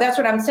 Yeah, no, that's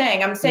what I'm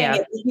saying. I'm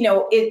saying,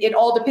 it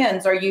all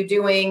depends. Are you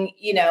doing,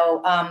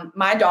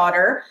 my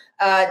daughter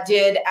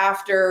did,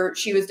 after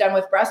she was done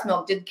with breast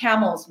milk, did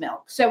camel's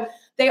milk. So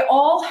they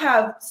all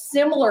have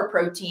similar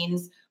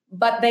proteins,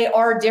 but they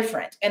are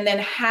different. And then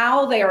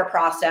how they are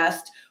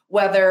processed,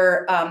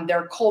 whether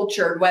they're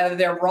cultured, whether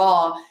they're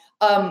raw,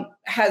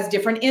 has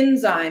different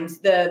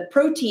enzymes, the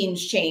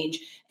proteins change.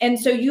 And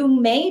so you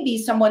may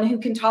be someone who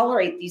can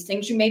tolerate these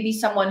things. You may be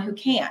someone who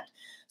can't.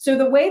 So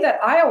the way that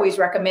I always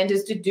recommend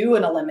is to do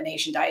an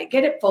elimination diet,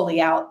 get it fully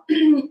out,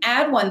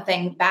 add one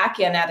thing back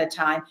in at a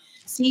time,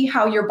 see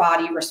how your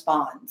body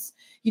responds.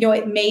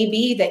 It may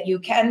be that you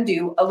can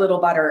do a little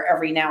butter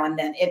every now and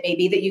then. It may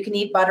be that you can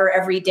eat butter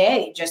every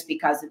day just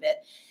because of it.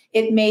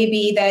 It may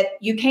be that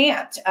you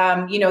can't.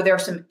 There are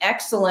some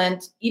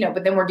excellent,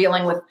 but then we're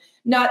dealing with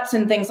nuts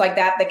and things like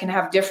that can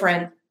have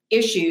different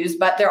issues,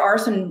 but there are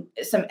some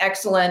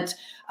excellent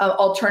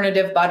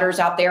alternative butters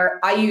out there.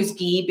 I use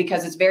ghee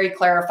because it's very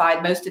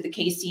clarified. Most of the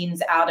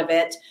casein's out of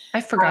it.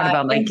 I forgot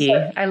about my ghee.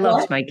 I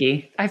loved my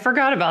ghee. I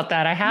forgot about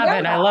that. I have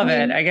it. I love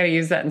it. I got to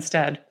use that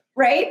instead.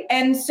 Right.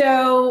 And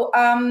so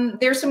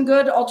there's some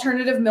good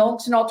alternative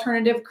milks and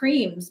alternative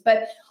creams,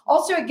 but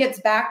also it gets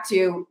back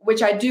to,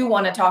 which I do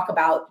want to talk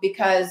about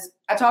because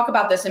I talk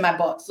about this in my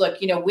books. Look,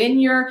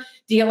 when you're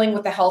dealing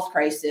with a health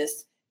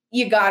crisis,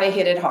 you got to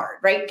hit it hard,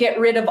 right? Get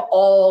rid of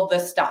all the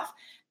stuff.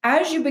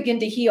 As you begin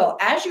to heal,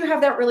 as you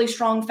have that really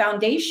strong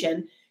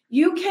foundation,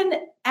 you can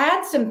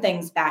add some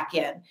things back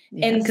in.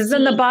 And because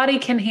then the body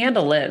can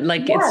handle it.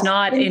 Like it's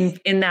not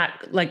in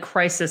that like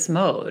crisis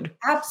mode.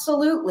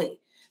 Absolutely.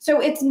 So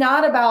it's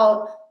not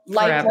about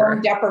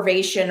lifelong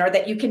deprivation or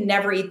that you can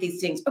never eat these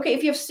things. Okay,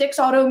 if you have 6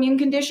 autoimmune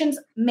conditions,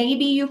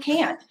 maybe you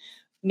can't.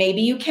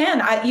 Maybe you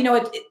can.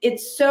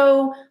 It's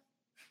so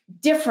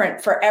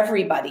different for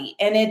everybody.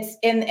 And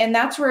and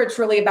that's where it's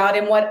really about.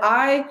 And what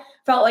I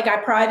felt like I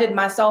prided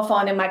myself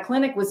on in my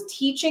clinic was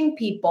teaching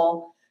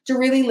people to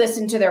really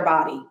listen to their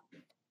body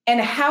and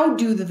how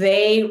do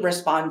they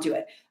respond to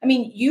it. I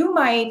mean,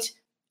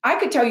 I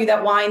could tell you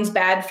that wine's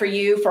bad for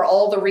you for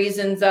all the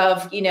reasons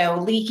of,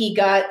 leaky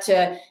gut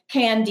to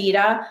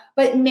candida,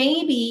 but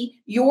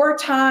maybe your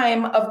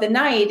time of the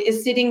night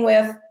is sitting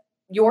with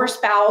your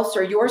spouse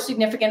or your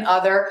significant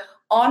other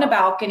on a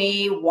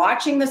balcony,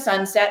 watching the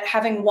sunset,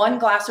 having one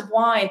glass of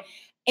wine,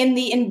 and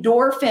the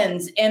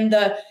endorphins and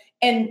the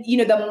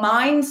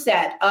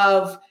mindset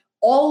of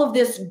all of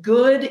this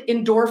good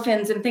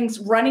endorphins and things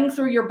running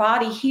through your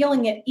body,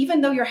 healing it,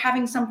 even though you're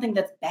having something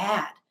that's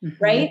bad,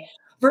 right?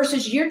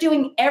 Versus you're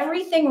doing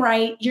everything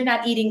right. You're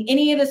not eating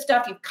any of the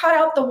stuff. You've cut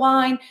out the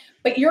wine,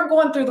 but you're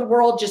going through the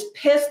world just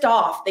pissed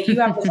off that you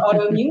have this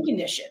autoimmune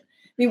condition.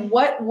 I mean,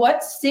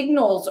 what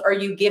signals are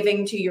you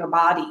giving to your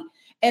body?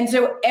 And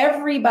so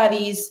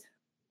everybody's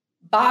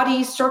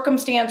body,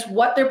 circumstance,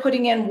 what they're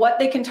putting in, what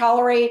they can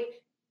tolerate,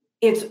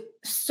 it's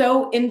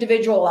so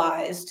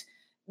individualized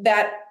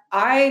that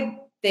I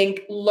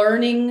think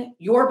learning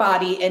your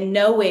body and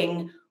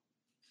knowing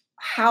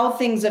how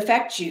things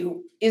affect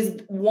you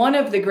is one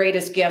of the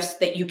greatest gifts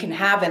that you can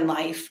have in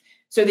life,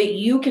 so that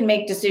you can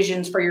make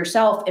decisions for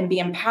yourself and be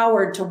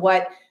empowered to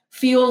what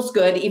feels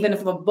good, even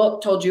if a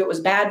book told you it was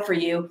bad for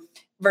you,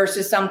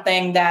 versus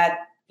something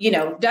that,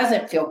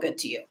 doesn't feel good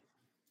to you.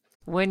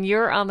 When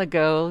you're on the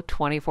go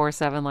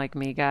 24/7 like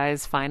me,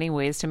 guys, finding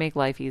ways to make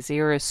life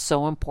easier is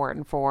so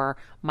important for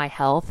my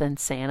health and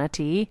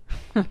sanity.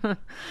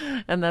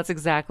 And that's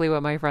exactly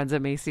what my friends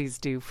at Macy's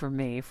do for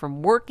me.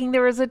 From working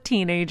there as a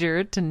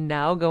teenager to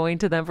now going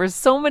to them for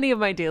so many of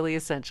my daily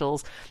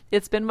essentials,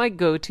 it's been my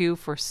go-to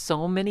for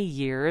so many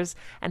years.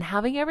 And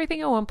having everything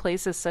in one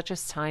place is such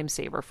a time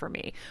saver for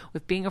me.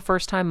 With being a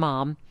first-time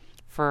mom,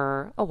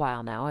 for a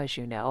while now, as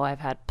you know,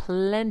 I've had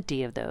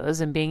plenty of those,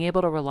 and being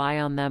able to rely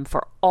on them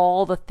for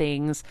all the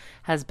things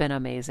has been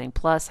amazing.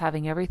 Plus,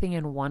 having everything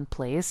in one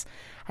place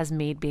has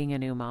made being a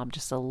new mom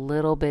just a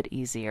little bit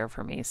easier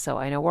for me. So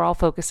I know we're all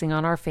focusing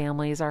on our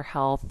families, our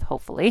health,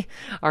 hopefully,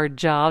 our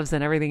jobs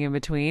and everything in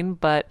between,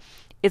 but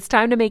it's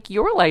time to make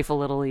your life a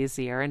little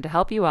easier. And to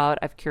help you out,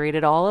 I've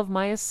curated all of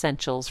my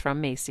essentials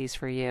from Macy's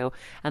for you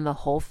and the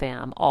whole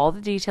fam. All the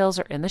details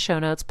are in the show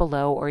notes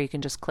below, or you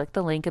can just click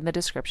the link in the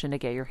description to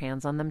get your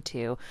hands on them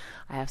too.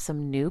 I have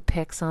some new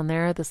picks on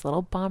there. This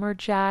little bomber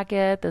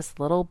jacket, this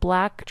little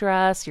black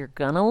dress. You're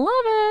gonna love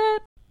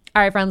it.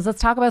 All right, friends, let's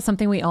talk about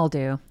something we all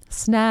do.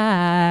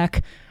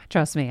 Snack.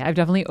 Trust me, I've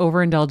definitely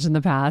overindulged in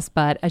the past,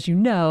 but as you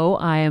know,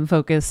 I am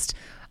focused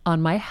on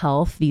my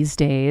health these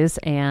days.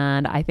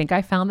 And I think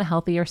I found the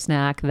healthier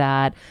snack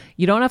that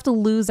you don't have to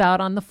lose out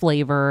on the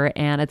flavor.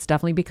 And it's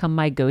definitely become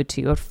my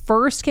go-to. It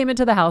first came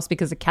into the house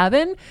because of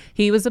Kevin.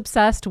 He was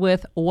obsessed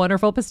with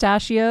Wonderful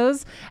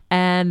Pistachios.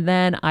 And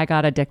then I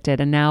got addicted.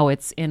 And now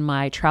it's in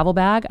my travel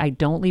bag. I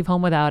don't leave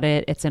home without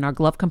it. It's in our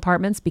glove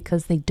compartments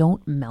because they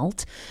don't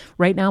melt.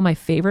 Right now, my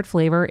favorite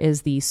flavor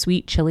is the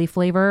sweet chili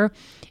flavor.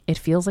 It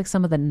feels like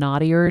some of the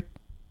naughtier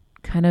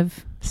kind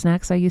of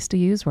snacks I used to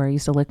use, where I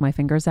used to lick my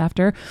fingers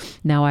after.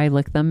 Now I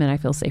lick them and I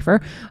feel safer.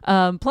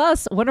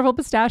 Plus, Wonderful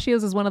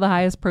Pistachios is one of the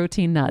highest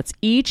protein nuts.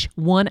 Each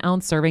 1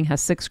 ounce serving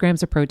has 6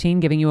 grams of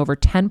protein, giving you over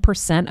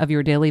 10% of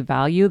your daily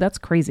value. That's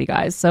crazy,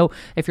 guys. So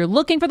if you're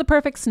looking for the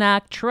perfect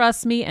snack,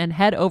 trust me and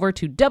head over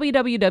to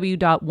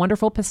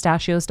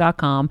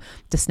www.wonderfulpistachios.com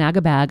to snag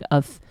a bag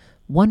of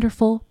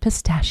Wonderful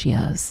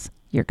Pistachios.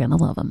 You're going to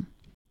love them.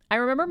 I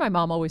remember my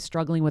mom always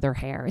struggling with her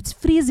hair. It's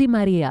Frizi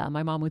Maria,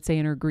 my mom would say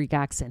in her Greek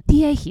accent.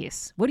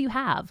 Diehis, what do you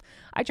have?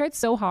 I tried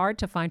so hard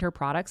to find her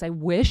products. I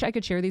wish I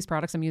could share these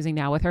products I'm using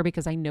now with her,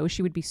 because I know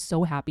she would be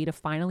so happy to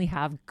finally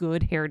have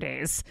good hair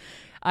days.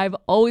 I've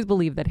always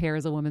believed that hair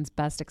is a woman's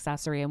best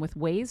accessory, and with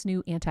Ouai's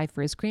new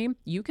anti-frizz cream,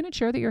 you can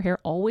ensure that your hair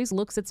always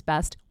looks its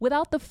best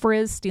without the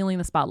frizz stealing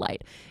the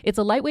spotlight. It's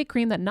a lightweight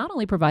cream that not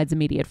only provides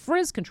immediate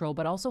frizz control,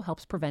 but also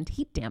helps prevent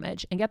heat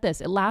damage. And get this,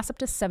 it lasts up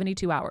to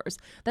 72 hours.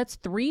 That's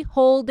 3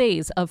 whole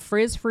days of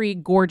frizz-free,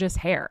 gorgeous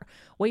hair.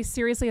 Ouai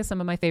seriously has some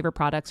of my favorite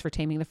products for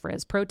taming the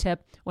frizz. Pro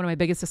tip, one of my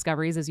biggest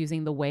discoveries is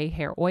using the Ouai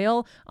hair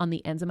oil on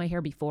the ends of my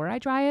hair before I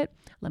dry it.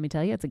 Let me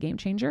tell you, it's a game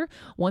changer.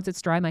 Once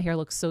it's dry, my hair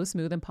looks so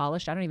smooth and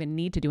polished, I don't even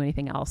need to do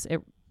anything else.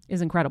 It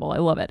is incredible. I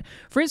love it.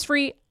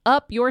 Frizz-free,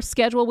 up your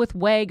schedule with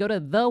Ouai. Go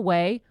to the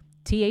Ouai,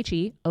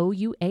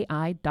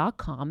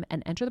 TheOuai.com,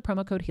 and enter the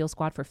promo code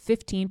HealSquad for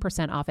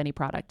 15% off any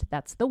product.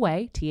 That's the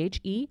Ouai,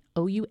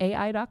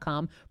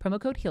 TheOuai.com, promo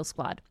code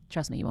HealSquad.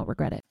 Trust me, you won't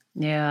regret it.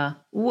 Yeah.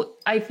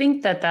 I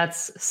think that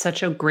that's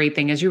such a great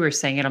thing. As you were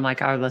saying it, I'm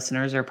like, our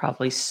listeners are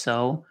probably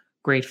so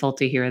grateful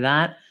to hear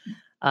that.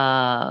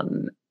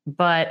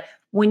 But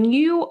when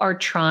you are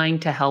trying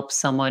to help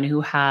someone who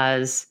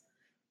has,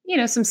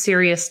 some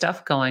serious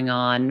stuff going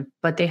on,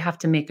 but they have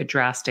to make a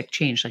drastic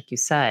change, like you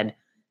said,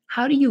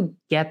 how do you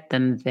get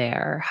them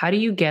there? How do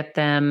you get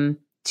them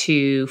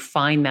to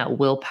find that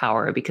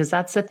willpower? Because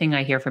that's the thing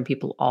I hear from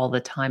people all the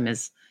time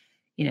is,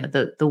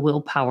 the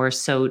willpower is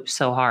so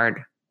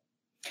hard.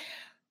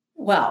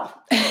 Well,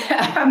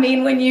 I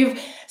mean, when you've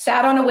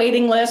sat on a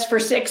waiting list for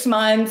 6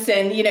 months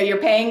and, you're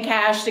paying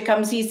cash to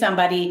come see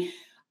somebody,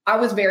 I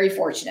was very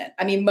fortunate.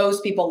 I mean,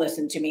 most people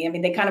listened to me. I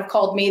mean, they kind of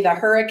called me the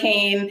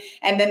hurricane,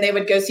 and then they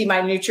would go see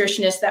my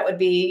nutritionist that would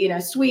be,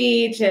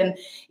 sweet and,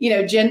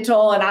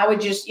 gentle. And I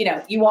would just,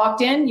 you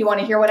walked in, you want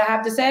to hear what I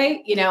have to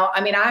say?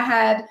 I mean, I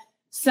had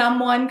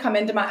someone come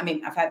into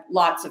I've had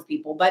lots of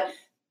people, but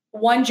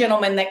one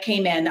gentleman that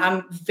came in,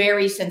 I'm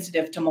very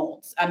sensitive to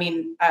molds. I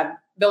mean, I've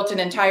built an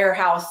entire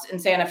house in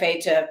Santa Fe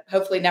to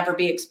hopefully never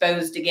be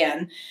exposed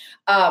again,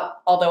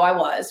 although I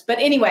was. But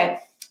anyway,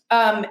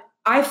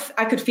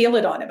 I could feel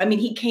it on him. I mean,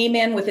 he came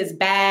in with his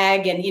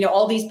bag and,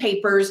 all these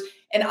papers,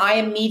 and I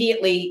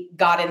immediately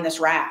got in this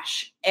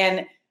rash.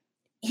 And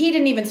he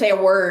didn't even say a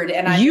word.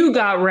 And you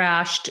got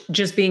rashed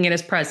just being in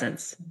his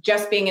presence.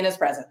 Just being in his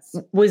presence.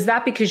 Was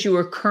that because you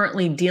were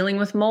currently dealing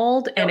with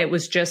mold and it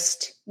was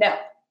just... No.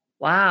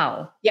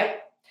 Wow. Yeah.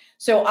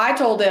 So I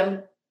told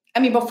him,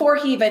 before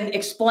he even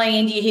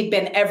explained, he'd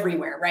been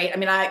everywhere, right? I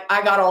mean, I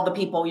got all the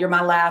people. You're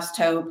my last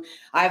hope.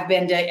 I've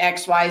been to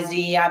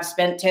XYZ. I've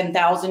spent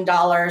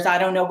 $10,000. I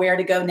don't know where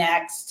to go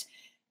next.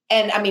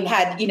 And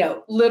had,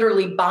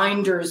 literally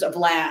binders of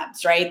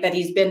labs, right? That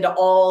he's been to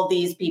all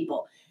these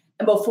people.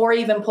 And before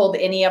he even pulled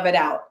any of it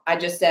out, I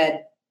just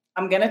said,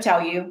 I'm going to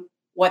tell you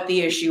what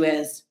the issue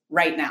is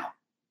right now.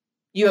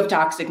 You have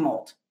toxic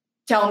mold.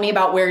 Tell me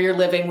about where you're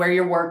living, where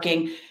you're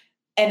working.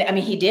 And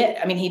he did.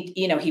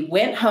 He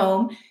went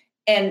home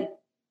and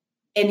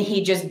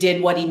he just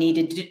did what he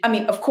needed to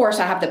do. Of course,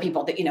 I have the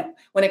people that,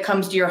 when it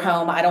comes to your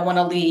home, I don't want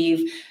to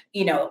leave.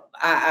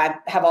 I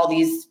have all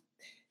these,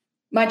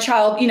 my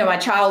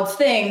child's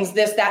things,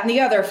 this, that, and the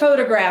other,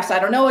 photographs. I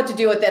don't know what to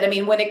do with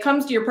it. When it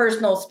comes to your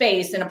personal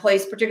space in a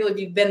place, particularly if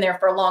you've been there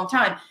for a long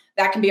time,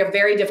 that can be a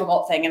very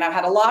difficult thing. And I've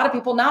had a lot of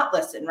people not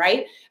listen,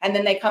 right? And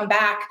then they come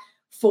back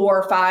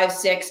 4, 5,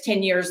 6,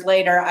 10 years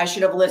later. I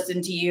should have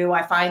listened to you.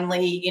 I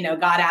finally,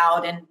 got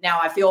out and now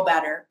I feel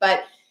better.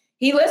 But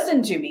he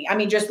listened to me.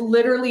 Just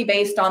literally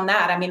based on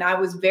that. I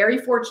was very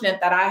fortunate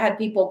that I had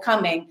people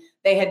coming.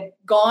 They had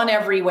gone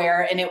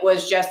everywhere. And it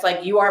was just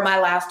like, you are my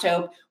last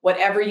hope.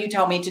 Whatever you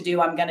tell me to do,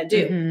 I'm going to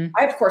do. Mm-hmm.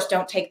 I, of course,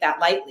 don't take that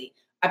lightly.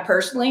 I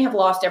personally have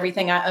lost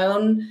everything I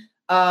own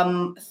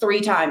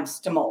 3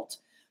 times to mold.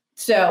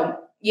 So,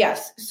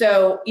 yes.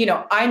 So,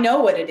 I know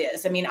what it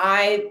is.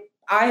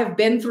 I have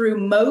been through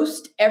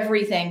most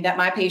everything that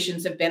my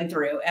patients have been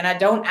through. And I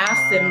don't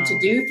ask them to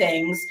do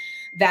things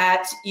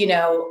that,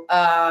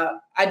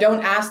 I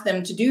don't ask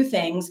them to do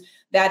things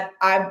that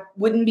I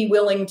wouldn't be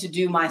willing to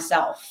do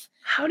myself.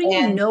 How do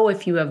you know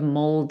if you have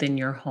mold in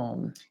your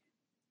home?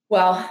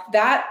 Well,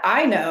 that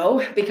I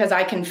know because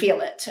I can feel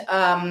it.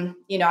 I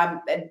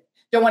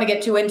don't want to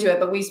get too into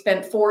it, but we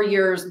spent 4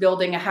 years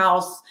building a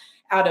house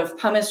out of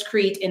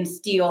pumice-crete and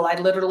steel. I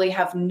literally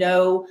have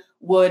no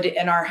wood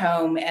in our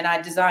home, and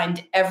I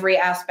designed every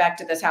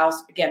aspect of this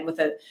house again with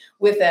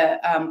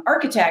a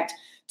architect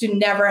to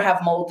never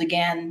have mold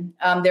again.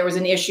 There was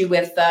an issue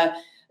with the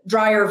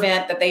dryer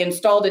vent that they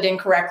installed it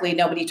incorrectly.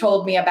 Nobody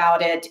told me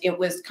about it. It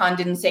was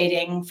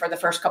condensating for the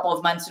first couple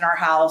of months in our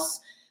house.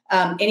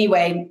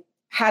 Anyway,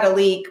 had a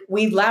leak.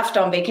 We left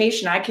on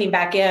vacation. I came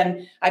back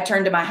in. I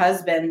turned to my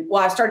husband.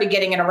 Well, I started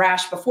getting in a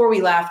rash before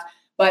we left,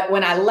 but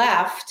when I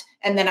left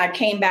and then I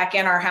came back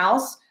in our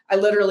house, I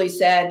literally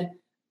said,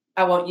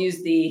 I won't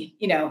use the,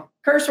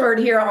 curse word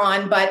here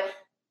on, but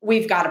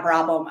we've got a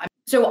problem.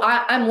 So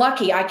I'm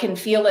lucky I can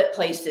feel it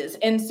places.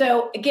 And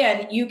so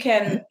again,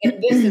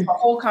 this is a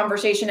whole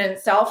conversation in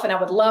itself, and I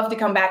would love to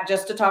come back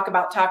just to talk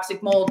about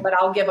toxic mold, but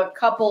I'll give a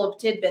couple of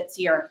tidbits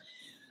here.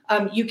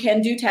 You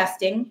can do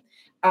testing.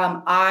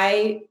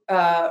 I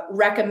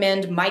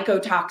recommend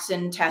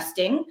mycotoxin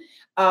testing,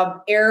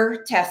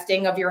 air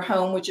testing of your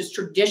home, which is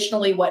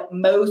traditionally what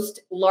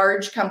most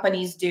large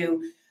companies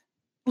do.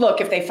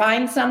 Look, if they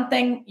find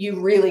something, you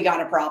really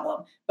got a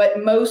problem.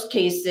 But most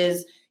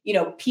cases,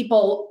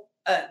 people,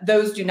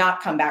 those do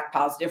not come back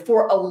positive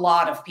for a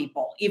lot of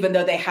people, even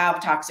though they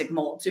have toxic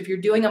mold. So if you're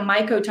doing a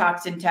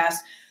mycotoxin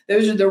test,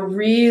 those are the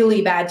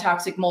really bad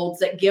toxic molds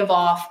that give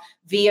off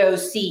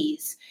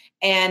VOCs,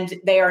 and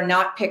they are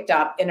not picked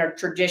up in a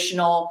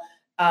traditional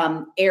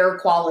air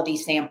quality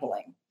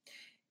sampling.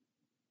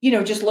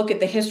 Just look at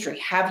the history.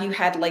 Have you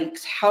had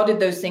leaks? How did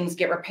those things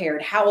get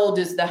repaired? How old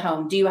is the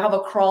home? Do you have a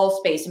crawl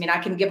space? I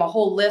can give a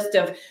whole list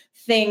of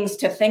things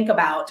to think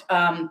about.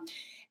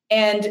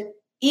 And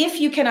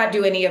if you cannot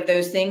do any of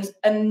those things,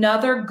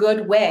 another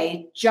good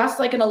way, just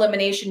like an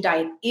elimination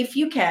diet, if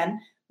you can,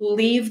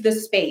 leave the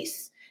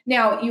space.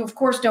 Now, you of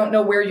course don't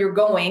know where you're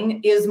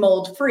going is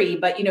mold free,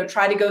 but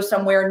try to go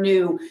somewhere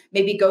new.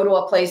 Maybe go to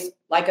a place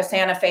like a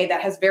Santa Fe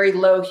that has very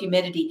low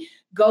humidity.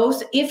 Go,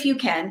 if you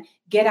can,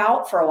 get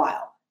out for a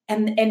while.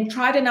 And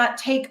try to not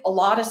take a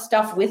lot of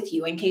stuff with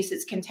you in case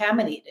it's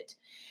contaminated.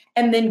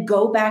 And then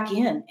go back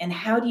in. And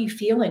how do you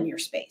feel in your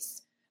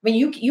space?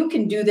 You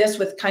can do this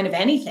with kind of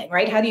anything,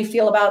 right? How do you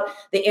feel about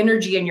the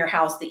energy in your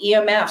house, the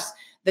EMFs,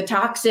 the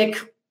toxic,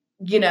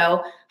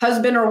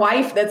 husband or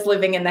wife that's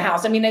living in the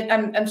house?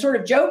 I'm sort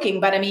of joking,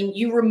 but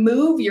you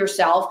remove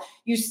yourself,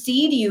 you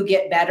see, do you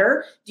get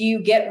better? Do you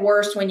get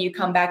worse when you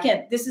come back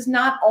in? This is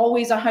not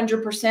always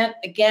 100%,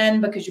 again,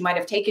 because you might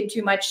have taken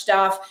too much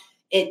stuff.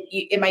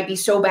 it might be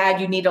so bad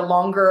you need a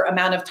longer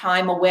amount of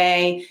time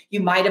away.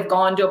 You might have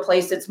gone to a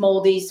place that's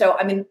moldy. So,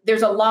 I mean,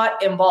 there's a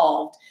lot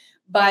involved.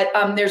 But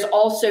there's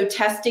also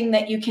testing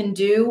that you can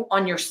do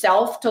on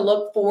yourself to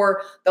look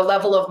for the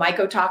level of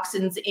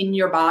mycotoxins in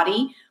your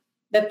body.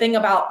 The thing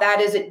about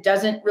that is it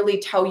doesn't really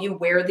tell you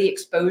where the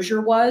exposure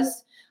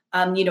was.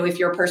 If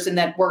you're a person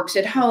that works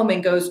at home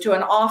and goes to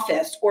an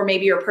office, or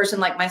maybe you're a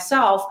person like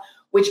myself,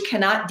 which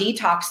cannot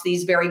detox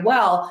these very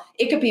well,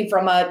 it could be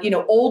from a,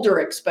 older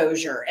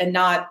exposure and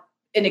not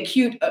an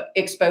acute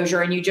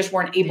exposure, and you just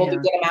weren't able to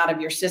get them out of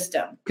your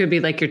system. Could be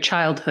like your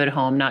childhood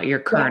home, not your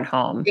current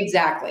home.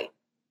 Exactly.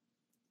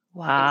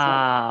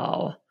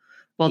 Wow.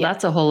 Well,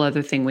 that's a whole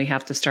other thing we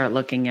have to start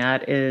looking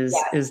at is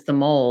the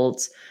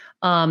molds.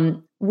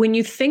 When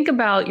you think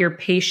about your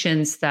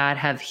patients that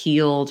have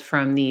healed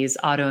from these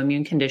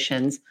autoimmune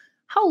conditions,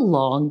 how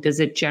long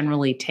does it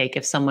generally take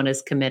if someone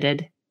is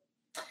committed?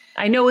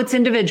 I know it's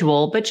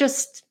individual, but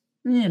just,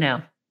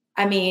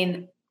 I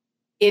mean,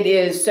 it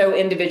is so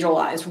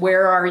individualized.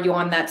 Where are you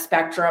on that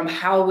spectrum?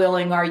 How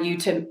willing are you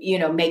to,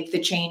 make the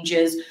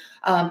changes?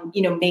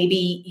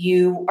 Maybe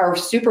you are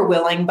super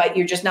willing, but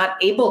you're just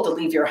not able to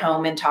leave your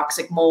home, and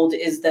toxic mold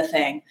is the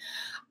thing.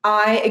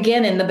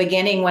 Again, in the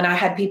beginning, when I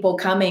had people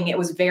coming, it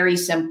was very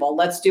simple.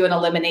 Let's do an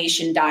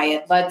elimination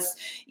diet. Let's,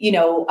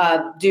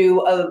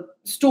 do a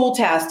stool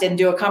test and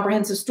do a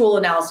comprehensive stool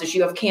analysis.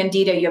 You have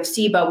Candida, you have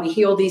SIBO, we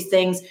heal these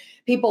things.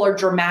 People are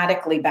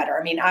dramatically better.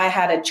 I mean, I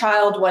had a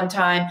child one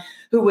time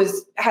who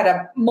had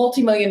a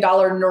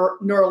multi-million-dollar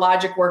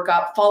neurologic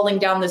workup, falling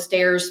down the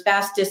stairs,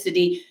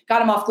 spasticity,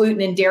 got him off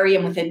gluten and dairy,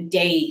 and within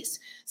days.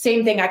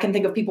 Same thing, I can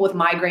think of people with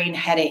migraine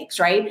headaches,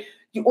 right?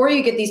 Or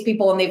you get these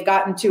people and they've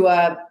gotten to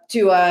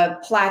a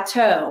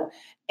plateau,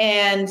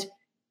 and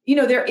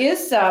there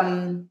is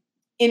some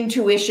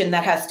intuition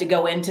that has to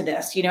go into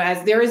this.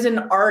 As there is an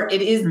art,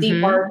 it is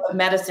the art of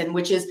medicine,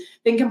 which has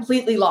been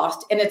completely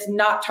lost, and it's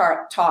not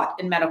taught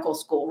in medical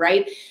school,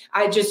 right?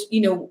 I just,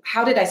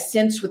 how did I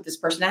sense with this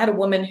person? I had a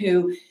woman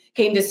who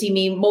came to see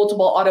me,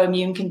 multiple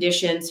autoimmune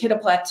conditions, hit a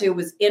plateau,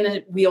 was in a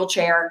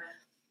wheelchair,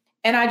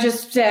 and I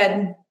just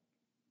said,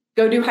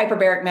 go do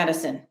hyperbaric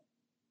medicine.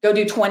 Go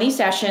do 20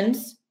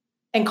 sessions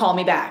and call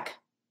me back.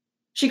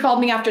 She called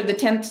me after the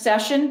 10th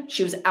session.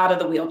 She was out of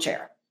the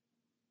wheelchair.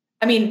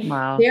 I mean,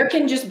 wow. There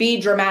can just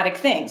be dramatic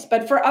things,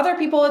 but for other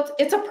people,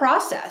 it's a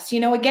process.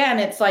 Again,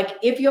 it's like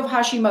if you have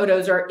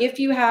Hashimoto's or if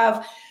you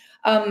have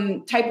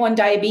type 1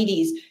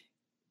 diabetes,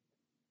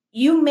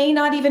 you may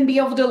not even be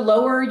able to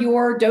lower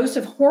your dose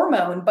of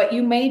hormone, but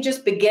you may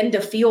just begin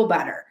to feel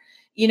better,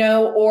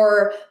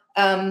 or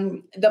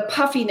the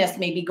puffiness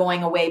may be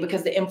going away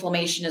because the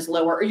inflammation is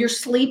lower, or you're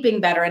sleeping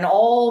better, and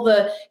all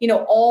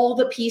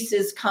the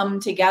pieces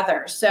come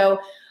together. So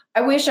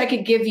I wish I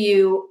could give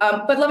you,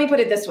 but let me put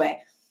it this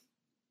way.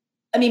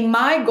 I mean,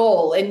 my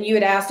goal, and you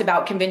had asked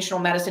about conventional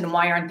medicine and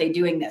why aren't they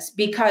doing this?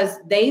 Because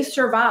they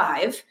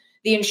survive.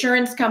 The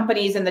insurance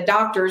companies and the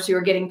doctors who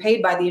are getting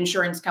paid by the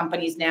insurance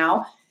companies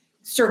now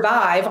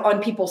survive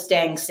on people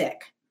staying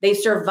sick. They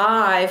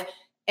survive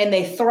and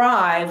they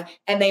thrive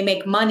and they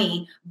make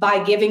money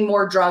by giving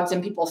more drugs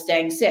and people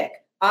staying sick.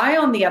 I,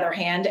 on the other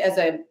hand, as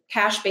a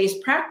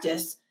cash-based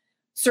practice,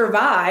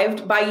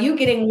 survived by you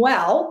getting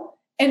well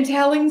and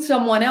telling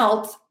someone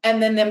else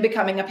and then them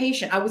becoming a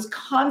patient. I was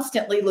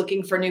constantly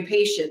looking for new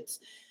patients.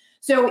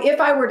 So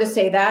if I were to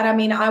say that, I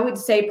mean, I would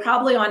say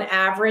probably on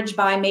average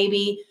by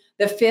maybe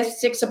the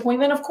 5th, 6th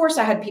appointment. Of course,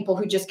 I had people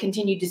who just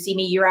continued to see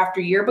me year after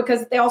year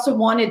because they also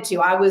wanted to.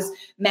 I was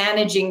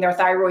managing their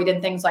thyroid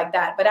and things like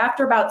that. But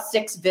after about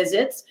 6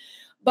 visits,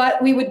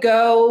 but we would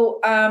go,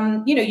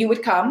 you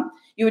would come,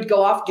 you would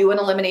go off, do an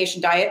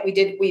elimination diet.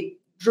 We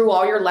drew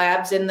all your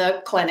labs in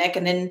the clinic,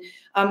 and then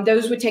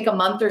those would take a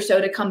month or so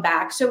to come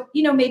back. So,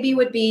 maybe it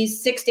would be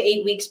 6 to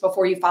 8 weeks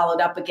before you followed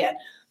up again.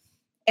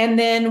 And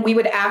then we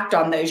would act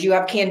on those. You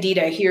have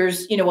Candida.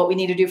 Here's, what we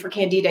need to do for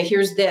Candida.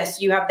 Here's this,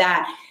 you have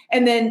that.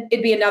 And then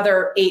it'd be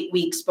another 8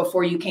 weeks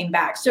before you came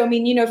back. So, I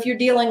mean, if you're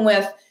dealing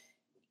with,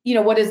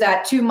 what is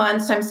that? 2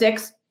 months times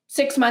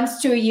 6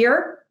 months to a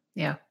year.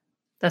 Yeah.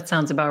 That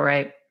sounds about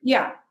right.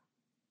 Yeah.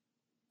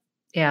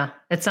 Yeah.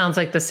 It sounds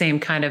like the same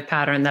kind of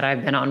pattern that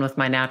I've been on with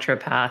my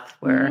naturopath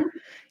where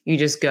you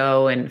just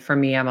go. And for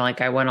me, I'm like,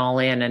 I went all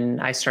in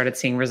and I started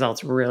seeing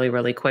results really,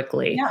 really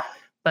quickly. Yeah.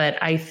 But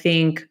I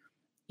think,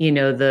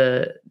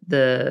 the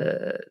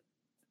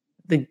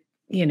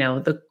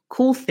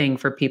cool thing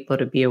for people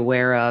to be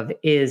aware of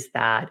is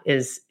I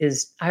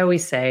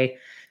always say,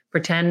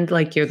 pretend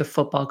like you're the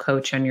football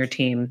coach on your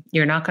team.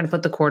 You're not going to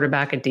put the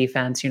quarterback at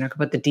defense. You're not going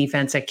to put the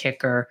defense at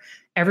kicker.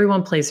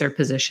 Everyone plays their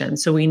position.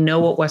 So we know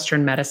what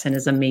Western medicine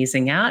is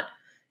amazing at,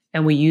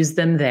 and we use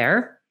them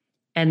there.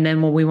 And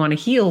then when we want to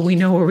heal, we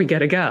know where we got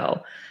to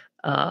go.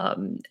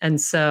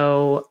 And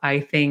so I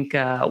think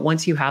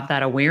once you have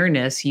that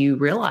awareness, you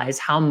realize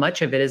how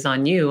much of it is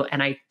on you.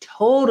 And I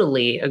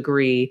totally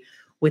agree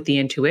with the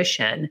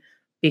intuition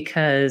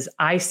because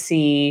I've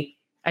seen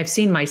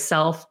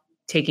myself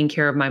taking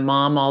care of my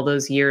mom all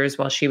those years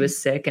while she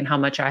was sick and how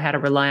much I had to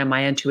rely on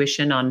my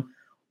intuition on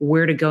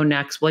where to go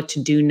next, what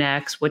to do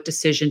next, what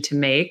decision to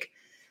make.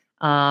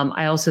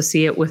 I also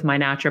see it with my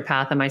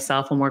naturopath and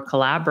myself when we're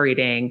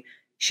collaborating.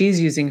 She's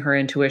using her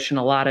intuition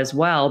a lot as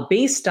well,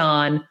 based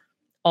on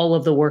all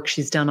of the work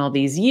she's done all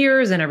these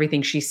years and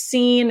everything she's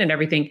seen and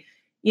everything.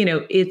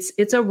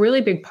 It's a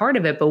really big part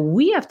of it, but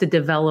we have to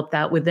develop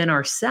that within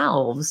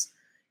ourselves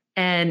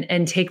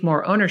and take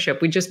more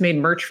ownership. We just made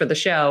merch for the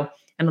show,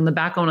 and on the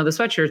back of one of the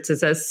sweatshirts, it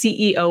says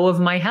CEO of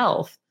my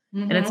health.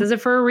 And it says it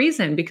for a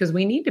reason, because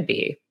we need to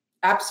be.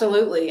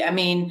 Absolutely. I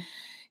mean,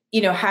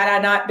 had I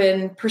not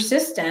been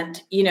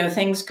persistent,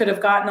 things could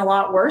have gotten a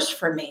lot worse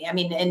for me. I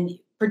mean, and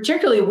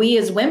particularly we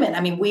as women,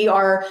 I mean, we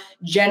are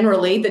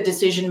generally the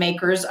decision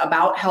makers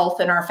about health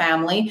in our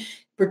family,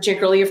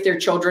 particularly if there are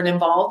children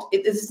involved.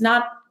 This is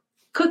not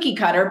cookie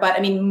cutter, but I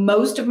mean,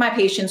 most of my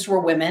patients were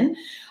women,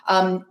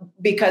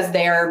 because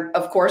they're,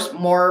 of course,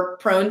 more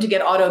prone to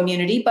get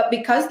autoimmunity, but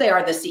because they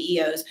are the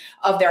CEOs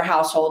of their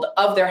household,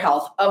 of their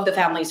health, of the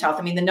family's health.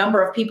 I mean, the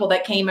number of people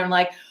that came and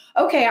like,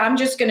 okay, I'm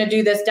just going to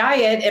do this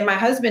diet and my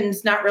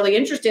husband's not really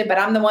interested, but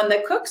I'm the one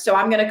that cooks, so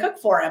I'm going to cook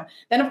for him.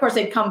 Then, of course,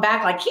 they'd come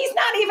back like, he's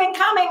not even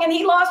coming and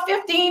he lost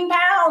 15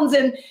 pounds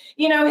and,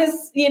 he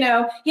doesn't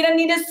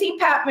need a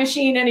CPAP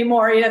machine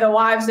anymore. The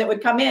wives that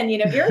would come in,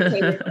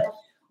 irritated.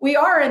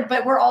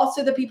 But we're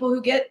also the people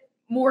who get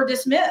more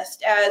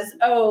dismissed as,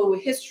 oh,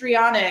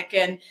 histrionic,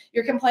 and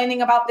you're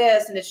complaining about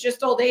this, and it's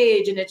just old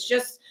age, and it's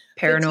just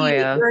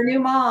paranoia. You're a new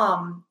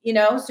mom,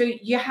 so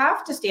you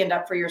have to stand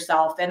up for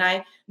yourself. And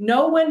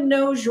no one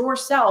knows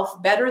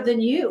yourself better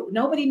than you.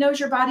 Nobody knows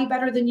your body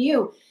better than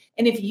you.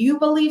 And if you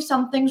believe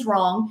something's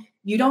wrong,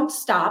 you don't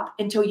stop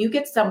until you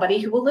get somebody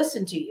who will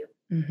listen to you.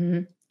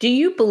 Mm-hmm. Do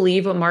you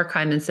believe what Mark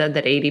Hyman said,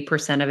 that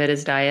 80% of it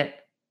is diet?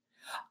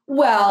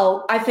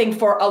 Well, I think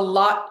for a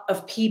lot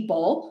of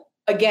people,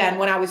 again,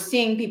 when I was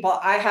seeing people,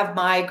 I have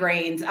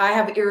migraines, I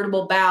have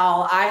irritable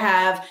bowel, I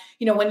have,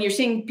 when you're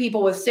seeing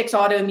people with 6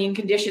 autoimmune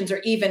conditions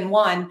or even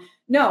one,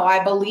 no,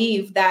 I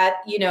believe that,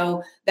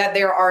 that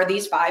there are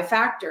these 5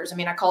 factors. I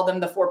mean, I call them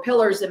the 4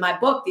 pillars in my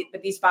book,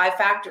 but these 5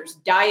 factors,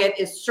 diet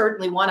is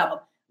certainly one of them.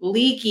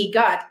 Leaky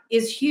gut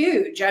is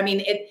huge. I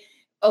mean,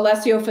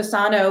 Alessio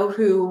Fasano,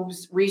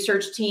 whose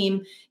research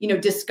team,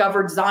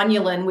 discovered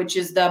zonulin, which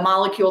is the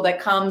molecule that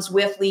comes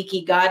with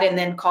leaky gut and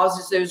then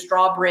causes those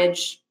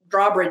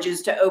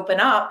drawbridges to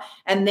open up,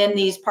 and then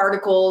these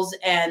particles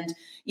and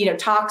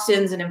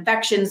toxins and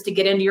infections to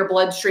get into your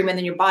bloodstream, and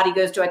then your body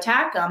goes to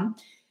attack them.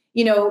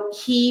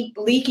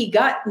 Leaky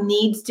gut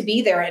needs to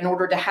be there in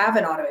order to have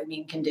an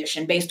autoimmune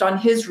condition based on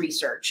his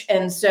research.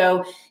 And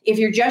so if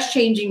you're just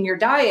changing your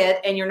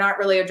diet and you're not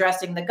really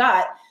addressing the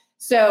gut,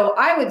 so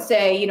I would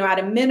say, at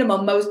a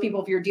minimum, most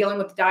people, if you're dealing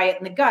with the diet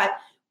and the gut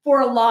for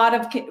a lot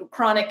of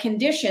chronic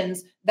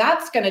conditions,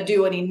 that's going to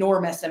do an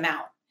enormous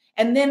amount.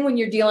 And then when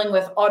you're dealing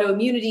with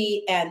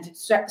autoimmunity and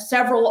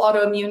several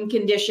autoimmune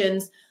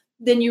conditions,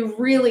 then you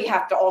really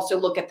have to also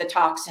look at the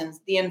toxins,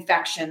 the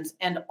infections,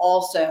 and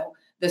also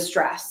the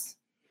stress.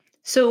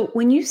 So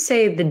when you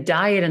say the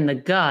diet and the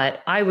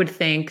gut, I would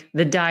think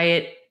the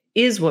diet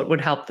is what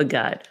would help the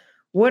gut.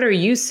 What are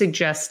you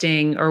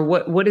suggesting, or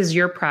what does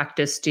your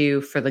practice do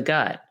for the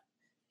gut?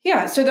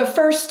 Yeah. So the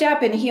first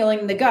step in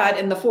healing the gut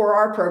in the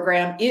 4R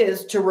program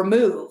is to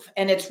remove,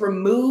 and it's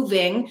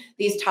removing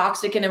these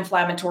toxic and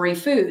inflammatory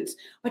foods.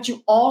 But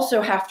you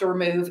also have to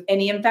remove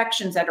any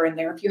infections that are in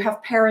there. If you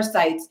have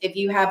parasites, if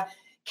you have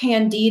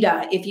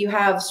candida, if you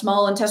have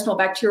small intestinal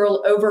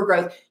bacterial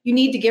overgrowth, you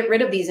need to get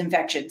rid of these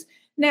infections.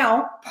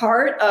 Now,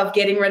 part of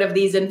getting rid of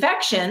these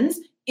infections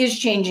is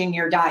changing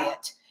your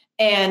diet.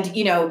 And,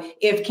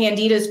 if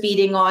candida is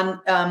feeding on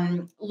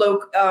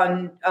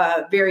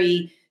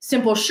very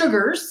simple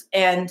sugars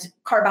and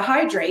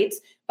carbohydrates,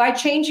 by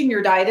changing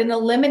your diet and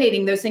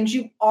eliminating those things,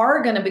 you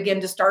are going to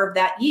begin to starve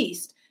that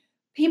yeast.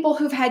 People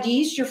who've had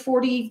yeast, you're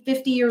 40,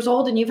 50 years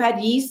old, and you've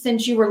had yeast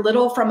since you were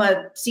little from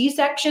a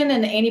C-section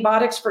and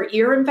antibiotics for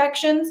ear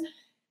infections,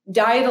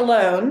 diet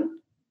alone,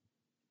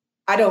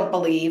 I don't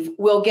believe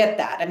we'll get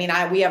that. I mean,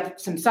 we have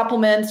some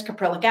supplements,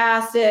 caprylic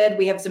acid.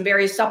 We have some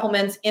various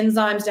supplements,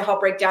 enzymes to help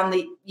break down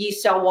the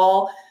yeast cell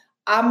wall.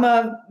 I'm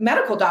a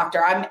medical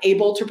doctor. I'm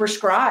able to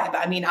prescribe.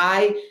 I mean,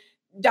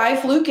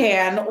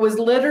 Diflucan was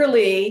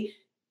literally,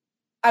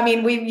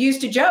 we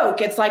used to joke.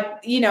 It's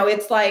like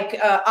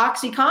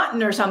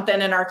OxyContin or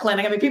something in our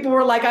clinic. I mean, people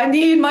were like, I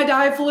need my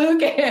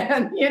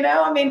Diflucan,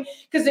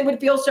 because it would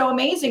feel so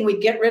amazing.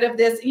 We'd get rid of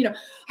this,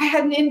 I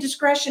had an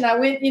indiscretion. I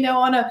went,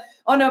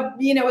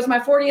 it was my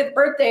 40th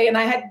birthday and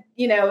I had,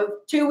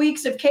 2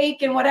 weeks of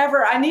cake and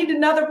whatever. I need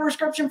another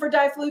prescription for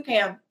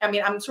Diflucan. I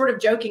mean, I'm sort of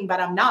joking, but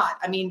I'm not.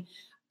 I mean,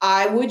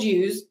 I would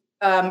use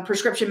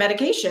prescription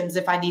medications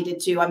if I needed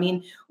to. I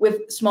mean,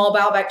 with small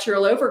bowel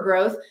bacterial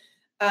overgrowth,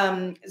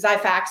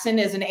 Xifaxan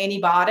is an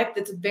antibiotic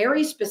that's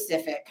very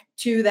specific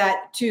to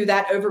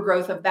that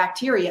overgrowth of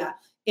bacteria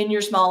in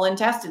your small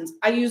intestines.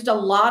 I used a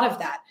lot of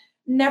that.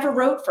 Never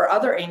wrote for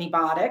other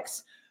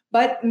antibiotics,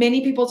 but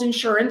many people's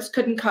insurance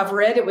couldn't cover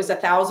it. It was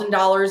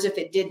 $1,000 if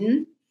it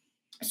didn't.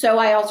 So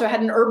I also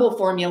had an herbal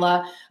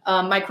formula,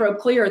 Microbe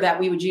Clear, that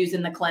we would use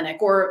in the clinic.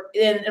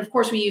 And of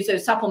course, we use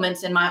those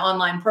supplements in my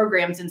online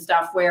programs and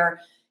stuff where,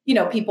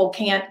 people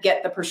can't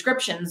get the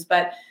prescriptions,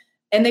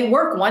 and they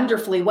work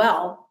wonderfully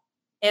well.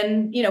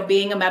 And,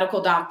 being a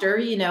medical doctor,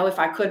 if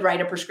I could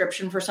write a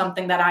prescription for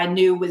something that I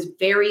knew was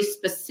very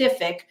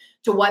specific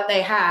to what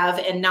they have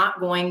and not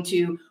going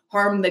to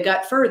harm the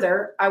gut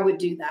further, I would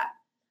do that.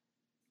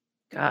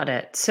 Got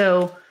it.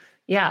 So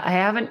yeah,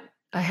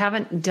 I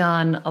haven't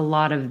done a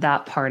lot of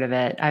that part of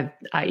it.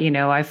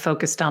 I've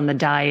focused on the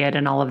diet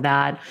and all of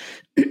that.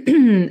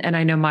 And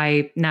I know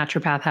my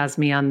naturopath has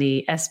me on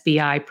the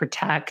SBI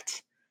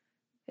Protect.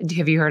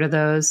 Have you heard of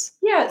those?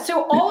 Yeah.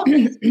 So all of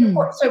these,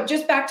 so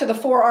just back to the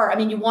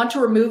 4R, you want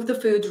to remove the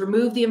foods,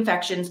 remove the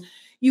infections.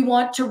 You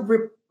want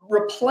to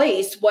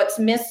replace what's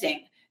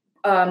missing.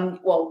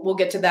 We'll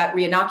get to that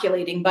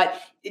re-inoculating,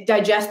 but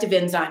digestive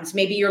enzymes,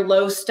 maybe your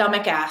low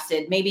stomach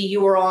acid, maybe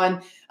you were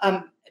on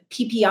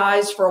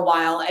PPIs for a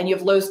while and you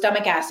have low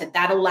stomach acid.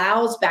 That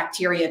allows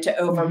bacteria to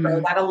overgrow.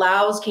 Mm-hmm. That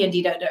allows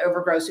candida to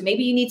overgrow. So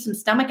maybe you need some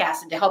stomach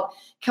acid to help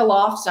kill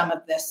off some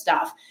of this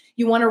stuff.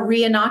 You want to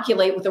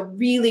re-inoculate with a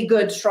really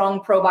good, strong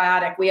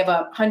probiotic. We have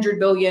 100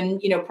 billion,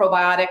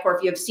 probiotic, or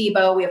if you have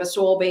SIBO, we have a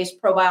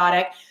soil-based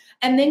probiotic.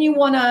 And then you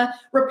want to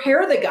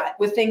repair the gut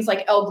with things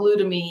like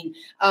L-glutamine,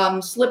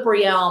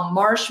 slippery elm,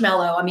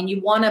 marshmallow. You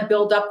want to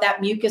build up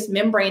that mucous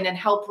membrane and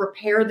help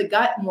repair the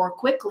gut more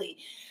quickly.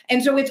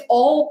 And so it's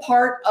all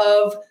part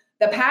of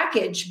the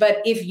package.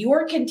 But if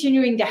you're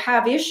continuing to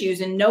have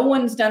issues and no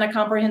one's done a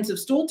comprehensive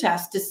stool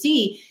test to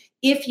see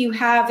if you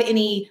have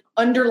any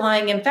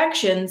underlying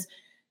infections,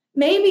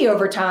 maybe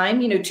over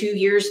time, 2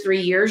 years, 3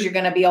 years, you're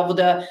going to be able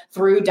to,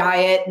 through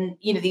diet and,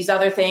 these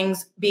other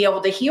things, be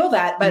able to heal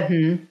that. But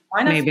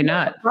why not? Maybe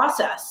not. The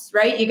process,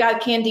 right? You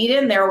got candida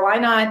in there. Why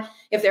not,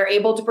 if they're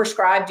able to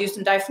prescribe, do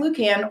some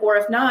diflucan, or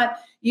if not,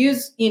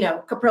 use,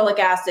 caprylic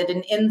acid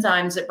and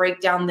enzymes that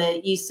break down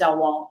the yeast cell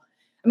wall.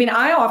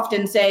 I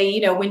often say,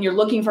 when you're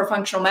looking for a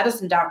functional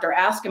medicine doctor,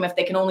 ask them if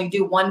they can only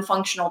do one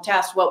functional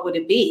test, what would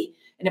it be?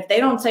 And if they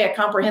don't say a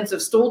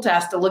comprehensive stool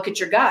test to look at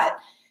your gut,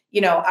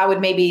 I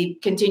would maybe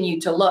continue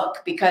to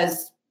look,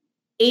 because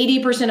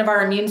 80% of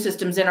our immune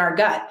system's in our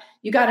gut.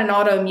 You got an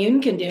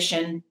autoimmune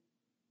condition,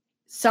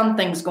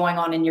 something's going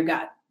on in your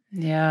gut.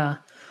 Yeah.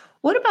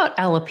 What about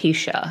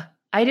alopecia?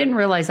 I didn't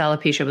realize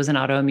alopecia was an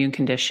autoimmune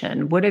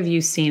condition. What have you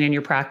seen in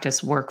your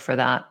practice work for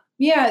that?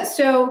 Yeah.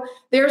 So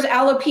there's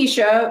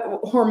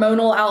alopecia,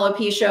 hormonal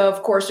alopecia.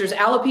 Of course, there's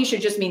alopecia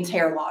just means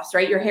hair loss,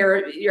 right? Your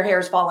hair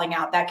is falling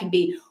out. That can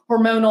be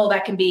hormonal.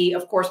 That can be,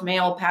 of course,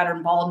 male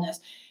pattern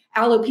baldness.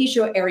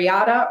 Alopecia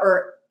areata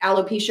or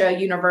alopecia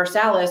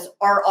universalis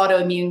are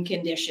autoimmune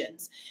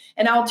conditions.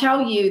 And I'll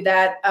tell you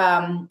that,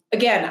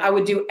 again, I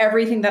would do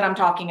everything that I'm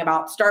talking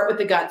about. Start with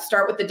the gut,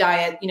 start with the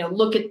diet,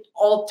 look at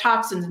all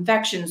toxins,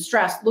 infections,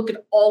 stress, look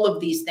at all of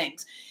these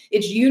things.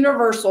 It's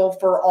universal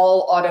for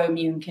all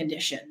autoimmune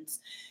conditions.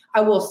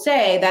 I will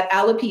say that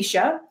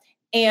alopecia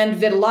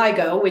and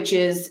vitiligo, which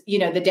is,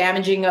 the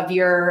damaging of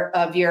your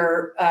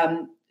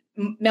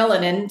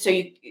melanin, so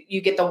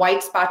you get the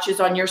white spotches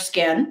on your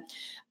skin,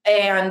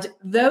 and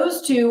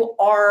those two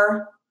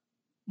are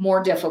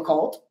more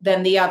difficult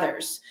than the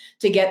others.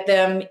 To get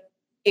them,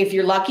 if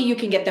you're lucky, you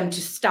can get them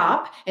to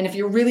stop, and if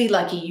you're really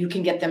lucky, you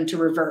can get them to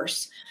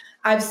reverse.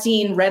 I've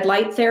seen red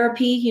light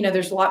therapy.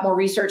 There's a lot more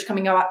research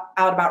coming out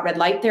about red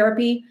light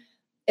therapy.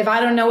 If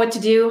I don't know what to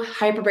do,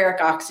 hyperbaric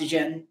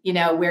oxygen,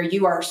 where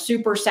you are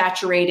super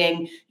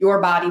saturating your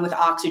body with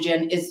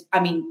oxygen is,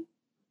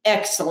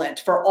 excellent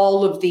for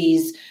all of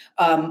these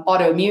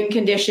autoimmune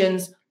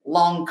conditions.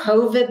 Long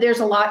COVID, there's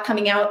a lot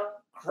coming out.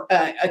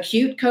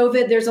 Acute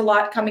COVID, there's a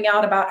lot coming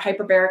out about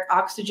hyperbaric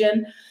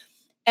oxygen.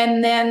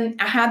 And then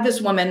I had this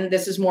woman,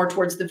 this is more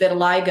towards the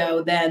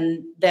vitiligo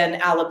than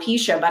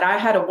alopecia, but I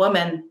had a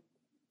woman,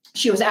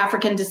 she was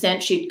African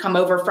descent. She'd come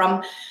over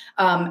from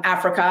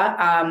Africa.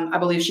 I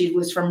believe she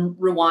was from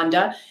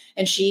Rwanda,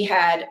 and she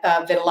had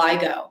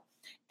vitiligo.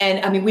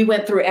 And we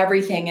went through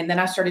everything. And then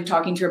I started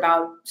talking to her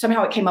about,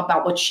 somehow it came up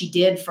about what she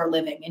did for a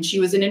living. And she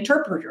was an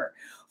interpreter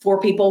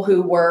for people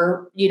who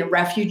were,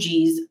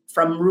 refugees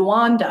from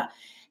Rwanda.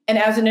 And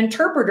as an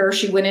interpreter,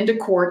 she went into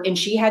court and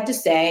she had to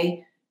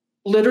say,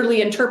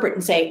 literally interpret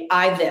and say,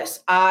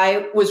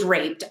 I was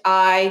raped.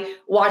 I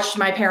watched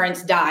my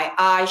parents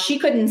die. She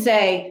couldn't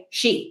say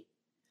she.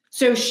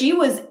 So she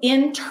was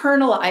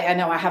internal. I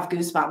know I have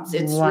goosebumps.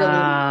 It's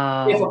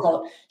really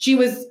difficult. She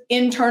was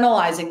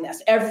internalizing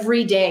this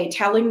every day,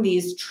 telling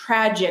these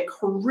tragic,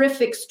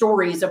 horrific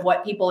stories of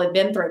what people had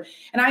been through.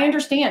 And I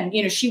understand,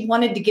 she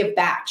wanted to give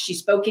back. She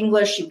spoke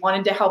English. She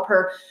wanted to help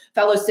her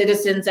fellow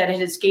citizens that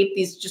had escaped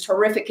these just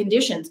horrific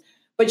conditions.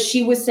 But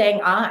she was saying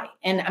I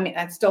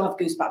still have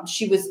goosebumps.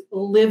 She was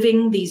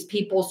living these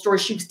people's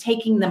stories. She was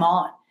taking them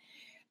on.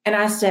 And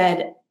I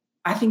said,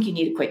 I think you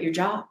need to quit your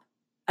job.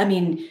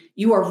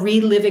 You are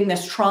reliving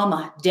this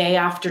trauma day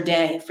after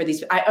day for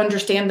these. I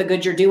understand the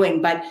good you're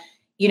doing, but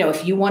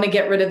if you want to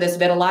get rid of this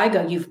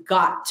vitiligo, you've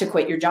got to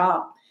quit your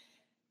job.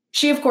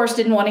 She, of course,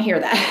 didn't want to hear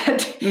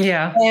that.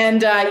 Yeah.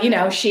 And,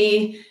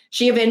 she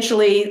She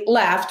eventually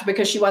left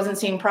because she wasn't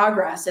seeing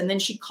progress. And then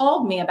she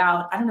called me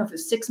about, I don't know if it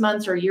was 6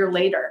 months or a year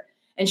later.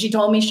 And she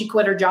told me she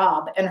quit her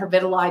job and her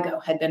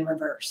vitiligo had been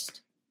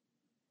reversed.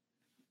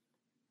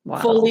 Wow.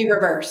 Fully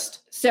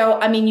reversed. So,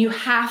 I mean, you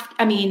have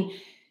to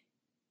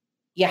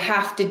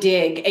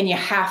dig and you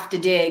have to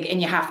dig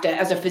and you have to,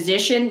 as a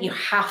physician, you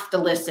have to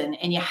listen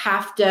and you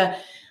have to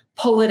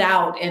pull it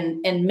out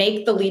and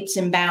make the leaps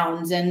and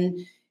bounds. And,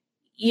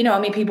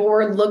 people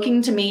were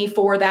looking to me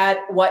for that.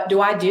 What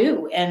do I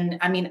do? And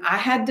I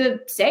had to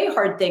say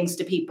hard things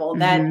to people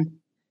that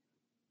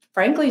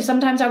frankly,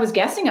 sometimes I was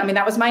guessing.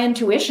 That was my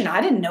intuition.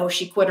 I didn't know if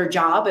she quit her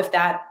job, if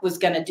that was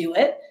going to do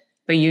it.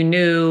 But you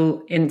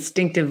knew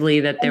instinctively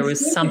that there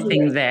was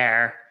something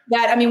there.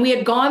 That, we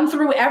had gone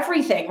through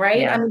everything, right?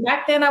 Yeah.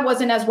 Back then I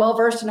wasn't as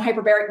well-versed in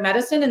hyperbaric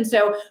medicine. And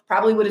so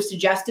probably would have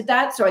suggested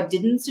that. So I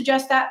didn't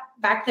suggest that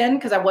back then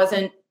because I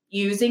wasn't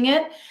using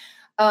it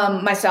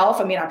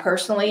myself. I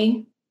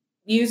personally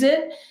use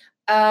it.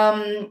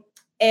 I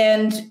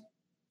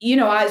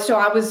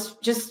was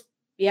just,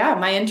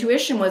 my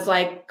intuition was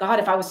like, God,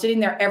 if I was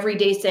sitting there every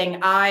day saying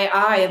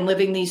I, and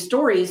living these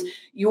stories,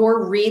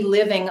 you're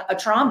reliving a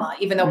trauma,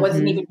 even though it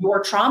wasn't even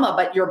your trauma,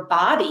 but your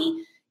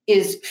body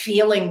is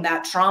feeling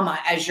that trauma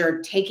as you're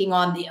taking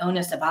on the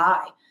onus of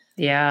I.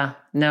 Yeah,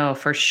 no,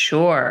 for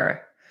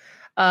sure.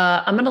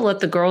 I'm going to let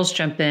the girls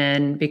jump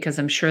in because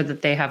I'm sure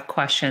that they have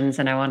questions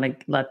and I want to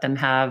let them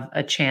have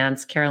a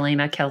chance.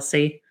 Carolina,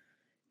 Kelsey,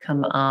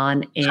 come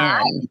on in.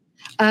 Hi.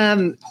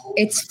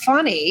 It's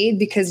funny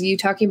because you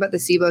talking about the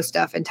SIBO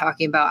stuff and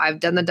talking about, I've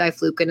done the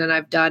diflucan and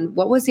I've done,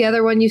 what was the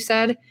other one you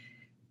said?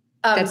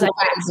 That's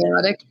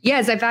Xifaxan.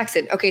 Yeah,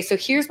 Xifaxan. Okay, so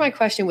here's my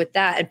question with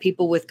that and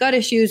people with gut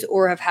issues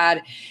or have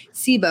had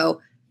SIBO.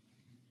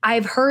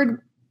 I've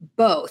heard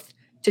both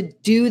to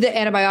do the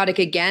antibiotic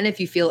again if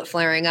you feel it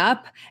flaring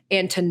up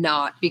and to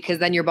not, because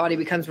then your body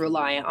becomes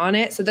reliant on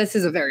it. So this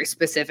is a very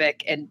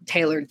specific and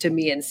tailored to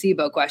me and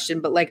SIBO question,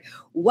 but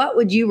what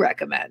would you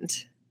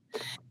recommend?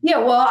 Yeah,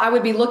 well, I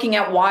would be looking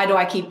at why do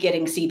I keep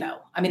getting SIBO?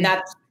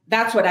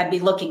 That's what I'd be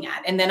looking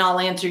at. And then I'll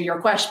answer your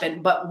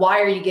question. But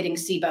why are you getting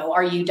SIBO?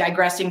 Are you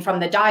digressing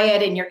from the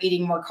diet and you're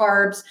eating more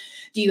carbs?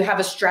 Do you have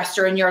a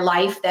stressor in your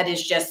life that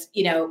is just,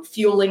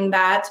 fueling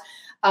that?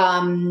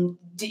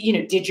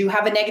 Did you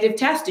have a negative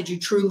test? Did you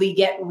truly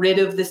get rid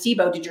of the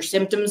SIBO? Did your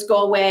symptoms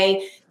go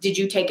away? Did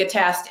you take a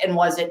test and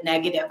was it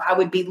negative? I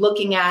would be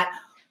looking at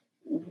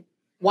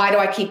why do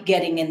I keep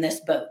getting in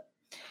this boat?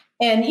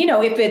 And,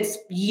 if it's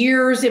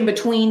years in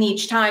between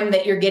each time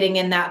that you're getting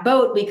in that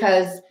boat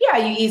because,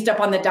 you eased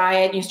up on the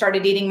diet and you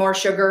started eating more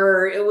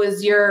sugar, or it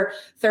was your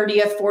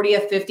 30th,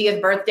 40th,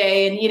 50th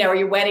birthday and, or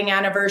your wedding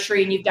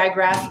anniversary and you've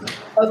digressed,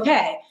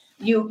 okay,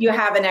 you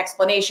have an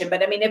explanation.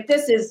 But if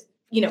this is,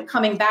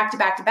 coming back to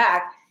back to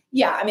back,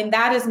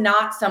 that is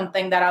not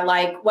something that I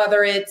like,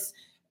 whether it's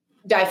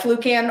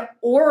diflucan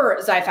or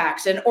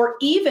Xifaxan or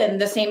even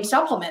the same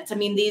supplements.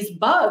 These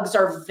bugs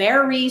are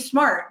very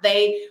smart.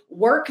 They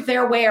work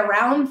their way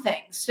around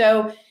things.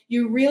 So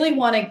you really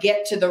want to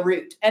get to the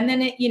root. And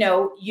then,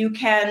 you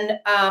can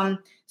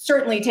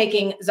certainly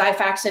taking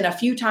Xifaxan a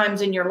few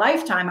times in your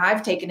lifetime.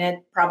 I've taken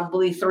it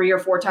probably 3 or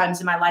 4 times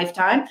in my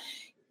lifetime.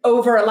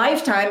 Over a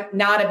lifetime,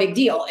 not a big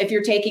deal. If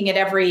you're taking it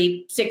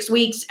every 6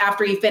 weeks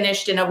after you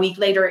finished and a week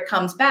later it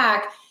comes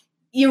back,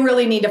 you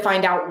really need to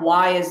find out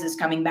why is this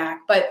coming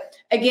back. But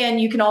again,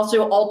 you can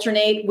also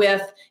alternate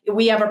with,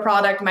 we have a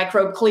product,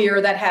 Microbe Clear,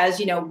 that has,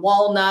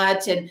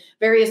 walnut and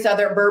various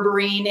other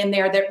berberine in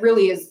there that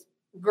really is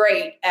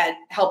great at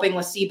helping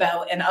with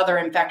SIBO and other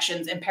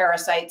infections and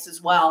parasites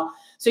as well.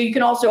 So you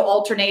can also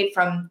alternate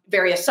from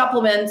various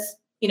supplements,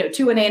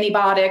 to an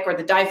antibiotic or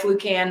the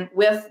diflucan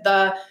with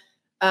the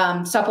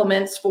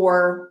supplements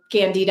for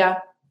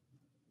Candida.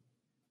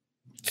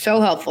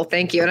 So helpful.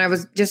 Thank you. And I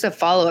was just a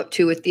follow-up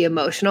too with the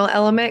emotional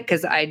element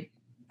because I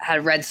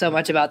had read so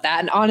much about that.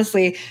 And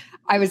honestly,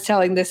 I was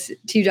telling this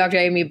to you, Dr.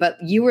 Amy, but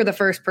you were the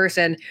first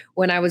person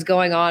when I was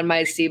going on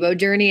my SIBO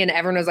journey and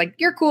everyone was like,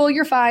 you're cool,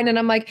 you're fine. And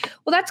I'm like,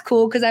 well, that's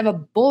cool because I have a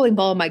bowling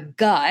ball in my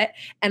gut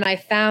and I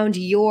found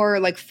your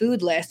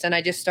food list and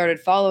I just started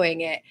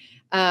following it.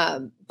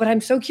 But I'm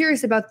so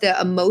curious about the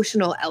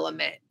emotional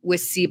element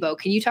with SIBO.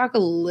 Can you talk a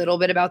little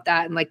bit about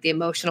that and the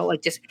emotional,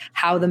 just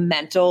how the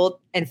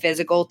mental and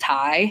physical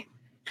tie?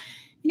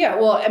 Yeah,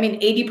 well,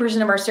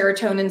 80% of our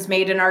serotonin is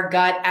made in our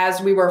gut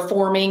as we were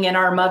forming in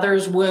our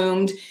mother's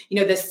womb.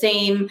 The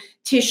same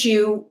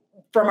tissue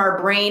from our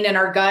brain and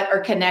our gut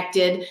are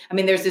connected.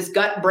 There's this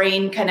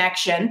gut-brain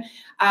connection.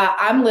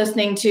 I'm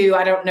listening to,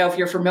 I don't know if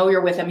you're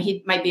familiar with him.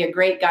 He might be a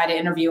great guy to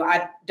interview.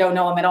 I don't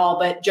know him at all,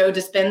 but Joe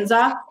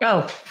Dispenza.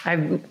 Oh,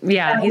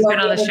 he's been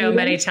on the show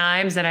many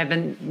times and I've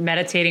been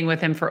meditating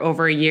with him for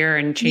over a year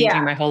and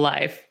changing my whole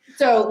life.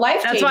 So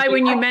that's why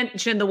when you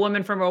mentioned the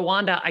woman from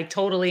Rwanda, I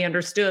totally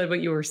understood what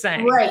you were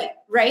saying.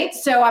 Right.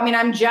 So,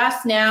 I'm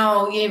just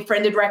now, a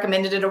friend had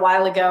recommended it a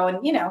while ago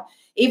and,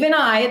 even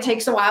it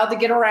takes a while to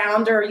get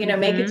around or,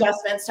 make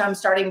adjustments. So I'm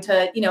starting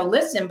to,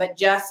 listen, but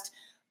just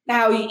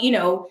how,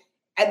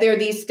 there are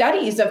these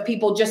studies of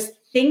people just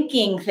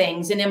thinking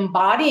things and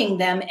embodying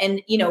them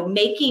and,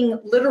 making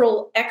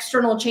literal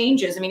external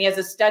changes. I mean, he has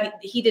a study,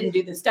 he didn't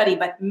do the study,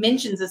 but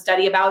mentions a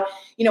study about,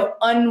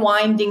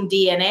 unwinding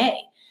DNA.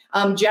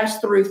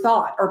 Just through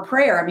thought or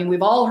prayer. I mean,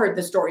 we've all heard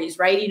the stories,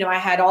 right? I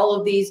had all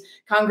of these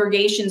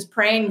congregations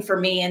praying for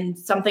me and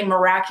something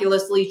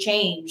miraculously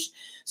changed.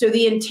 So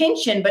the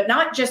intention, but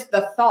not just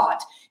the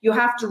thought, you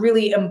have to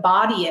really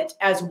embody it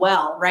as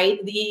well, right?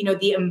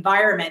 The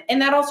environment.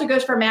 And that also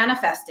goes for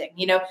manifesting,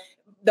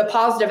 the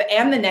positive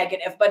and the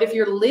negative. But if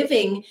you're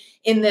living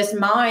in this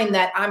mind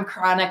that I'm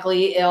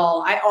chronically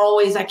ill,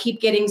 I keep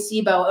getting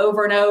SIBO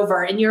over and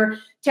over, and you're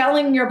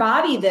telling your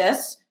body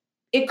this,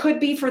 it could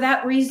be for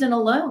that reason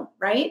alone,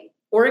 right?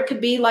 Or it could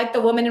be like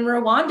the woman in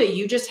Rwanda.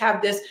 You just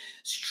have this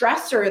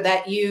stressor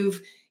that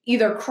you've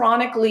either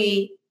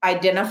chronically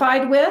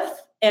identified with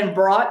and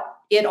brought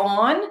it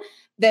on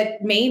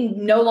that may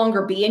no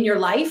longer be in your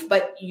life,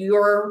 but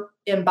you're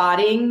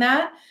embodying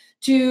that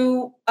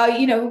to,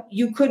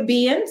 you could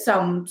be in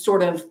some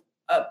sort of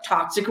a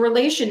toxic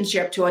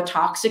relationship, to a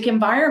toxic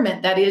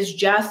environment that is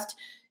just,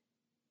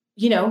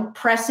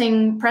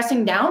 pressing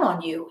down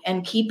on you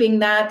and keeping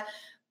that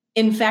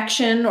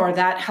infection or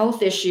that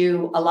health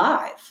issue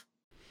alive.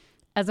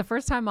 As a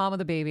first-time mom with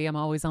a baby, I'm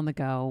always on the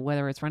go,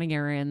 whether it's running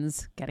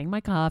errands, getting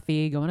my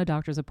coffee, going to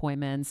doctor's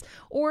appointments,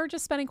 or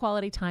just spending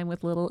quality time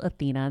with little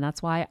Athena. And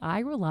that's why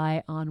I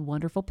rely on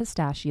Wonderful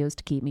Pistachios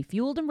to keep me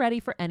fueled and ready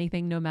for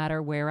anything, no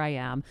matter where I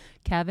am.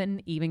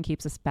 Kevin even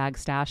keeps a bag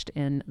stashed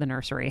in the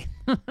nursery.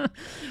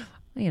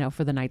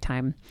 For the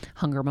nighttime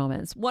hunger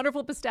moments.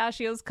 Wonderful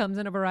Pistachios comes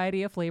in a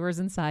variety of flavors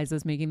and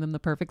sizes, making them the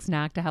perfect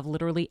snack to have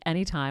literally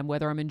any time,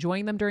 whether I'm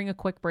enjoying them during a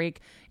quick break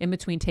in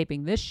between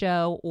taping this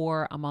show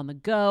or I'm on the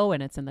go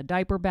and it's in the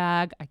diaper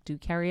bag. I do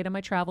carry it in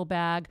my travel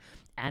bag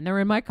and they're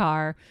in my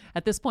car.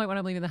 At this point, when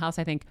I'm leaving the house,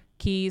 I think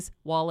keys,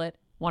 wallet,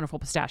 Wonderful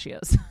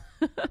Pistachios.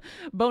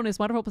 Bonus,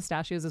 Wonderful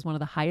Pistachios is one of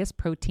the highest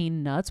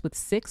protein nuts with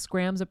 6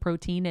 grams of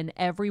protein in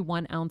every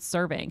 1 ounce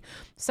serving.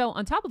 So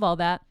on top of all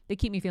that, they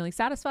keep me feeling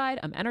satisfied.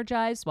 I'm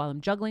energized while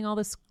I'm juggling all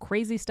this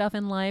crazy stuff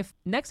in life.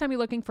 Next time you're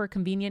looking for a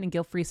convenient and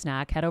guilt-free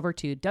snack, head over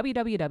to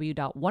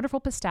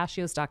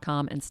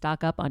www.wonderfulpistachios.com and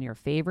stock up on your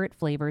favorite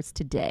flavors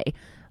today,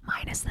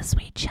 minus the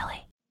sweet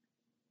chili.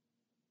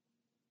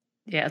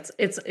 Yeah,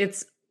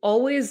 it's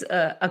always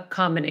a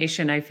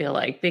combination, I feel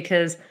like,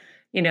 because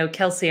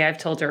Kelsey, I've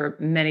told her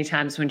many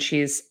times when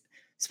she's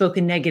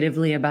spoken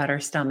negatively about her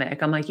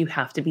stomach, I'm like, you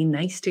have to be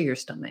nice to your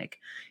stomach.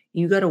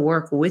 You got to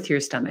work with your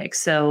stomach.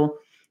 So,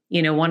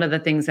 one of the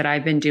things that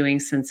I've been doing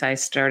since I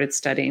started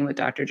studying with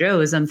Dr.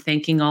 Joe is I'm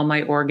thanking all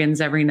my organs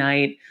every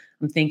night.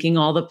 I'm thanking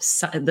all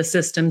the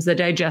systems, the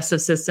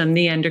digestive system,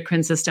 the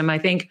endocrine system. I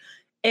think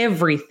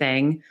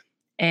everything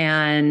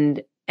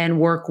and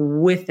work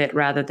with it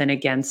rather than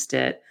against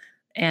it.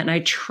 And I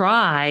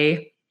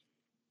try,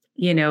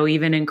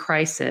 even in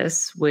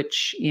crisis,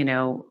 which,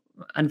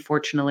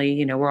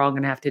 unfortunately, we're all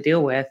going to have to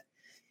deal with,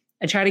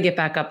 I try to get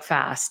back up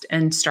fast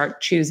and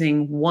start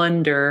choosing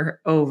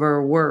wonder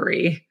over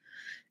worry.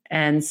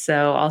 And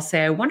so I'll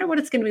say, I wonder what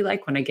it's going to be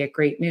like when I get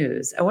great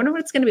news. I wonder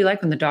what it's going to be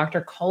like when the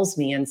doctor calls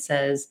me and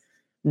says,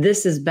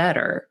 this is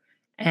better.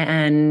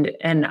 And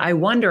I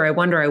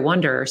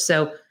wonder.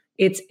 So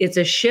it's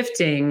a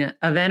shifting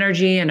of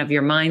energy and of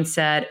your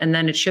mindset, and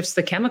then it shifts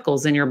the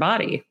chemicals in your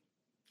body.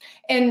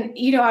 And,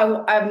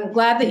 I'm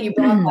glad that you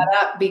brought that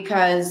up,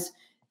 because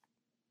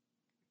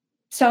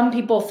some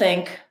people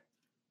think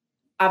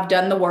I've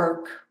done the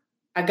work.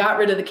 I got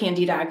rid of the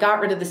candida. I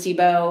got rid of the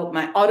SIBO.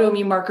 My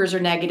autoimmune markers are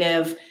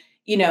negative.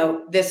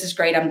 This is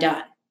great. I'm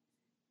done.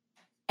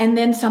 And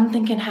then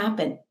something can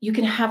happen. You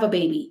can have a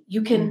baby.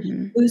 You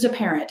can lose a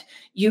parent.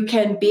 You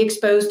can be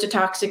exposed to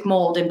toxic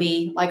mold and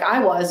be like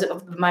I was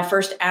at my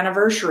first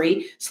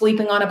anniversary,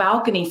 sleeping on a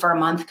balcony for a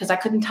month because I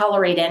couldn't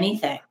tolerate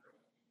anything.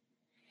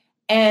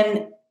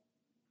 And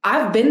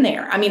I've been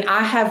there. I mean,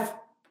 I have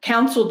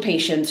counseled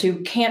patients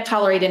who can't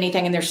tolerate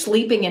anything and they're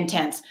sleeping in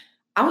tents.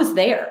 I was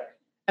there.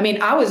 I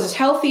mean, I was as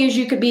healthy as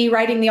you could be,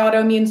 writing the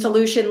autoimmune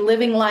solution,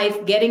 living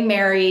life, getting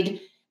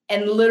married,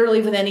 and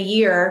literally within a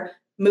year,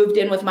 moved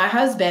in with my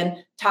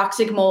husband,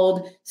 toxic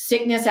mold,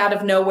 sickness out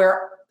of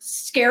nowhere,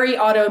 scary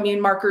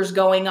autoimmune markers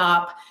going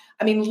up.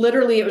 I mean,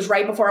 literally, it was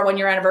right before our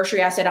 1-year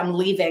anniversary. I said, I'm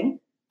leaving.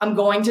 I'm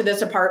going to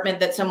this apartment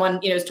that someone,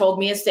 has told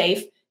me is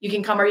safe. You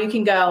can come or you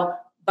can go,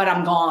 but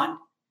I'm gone.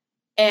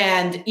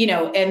 And,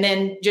 and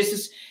then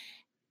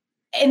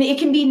and it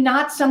can be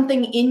not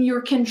something in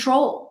your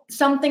control,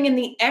 something in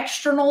the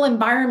external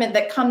environment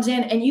that comes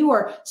in and you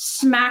are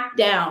smacked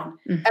down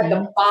at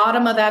the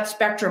bottom of that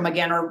spectrum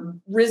again, or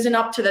risen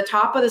up to the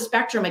top of the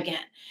spectrum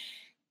again.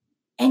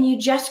 And you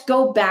just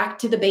go back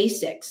to the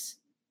basics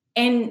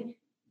and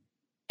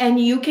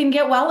you can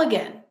get well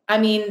again. I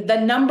mean, the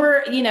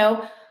number,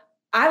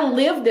 I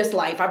live this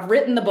life. I've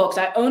written the books.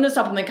 I own a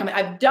supplement company.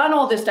 I've done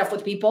all this stuff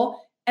with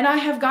people, and I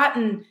have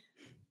gotten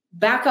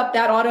back up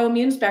that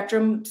autoimmune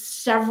spectrum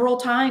several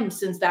times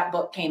since that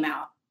book came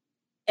out.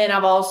 And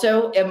I've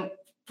also am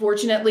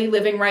fortunately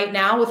living right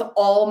now with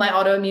all my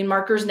autoimmune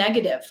markers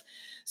negative.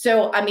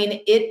 So, I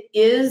mean, it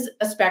is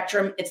a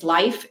spectrum. It's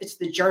life. It's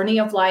the journey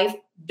of life.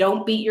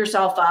 Don't beat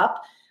yourself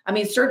up. I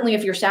mean, certainly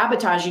if you're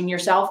sabotaging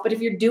yourself, but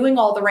if you're doing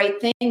all the right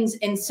things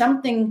and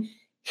something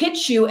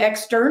hits you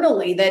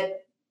externally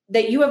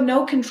that you have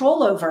no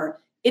control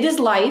over, it is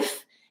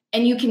life,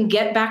 and you can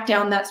get back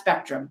down that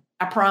spectrum.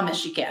 I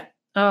promise you can.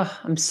 Oh,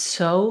 I'm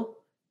so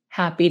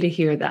happy to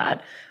hear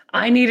that.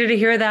 I needed to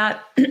hear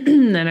that.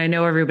 And I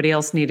know everybody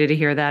else needed to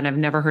hear that. And I've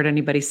never heard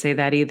anybody say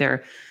that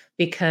either,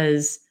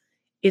 because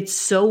it's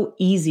so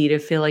easy to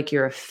feel like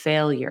you're a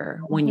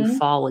failure when you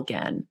fall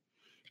again.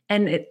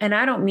 And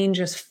I don't mean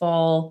just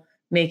fall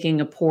making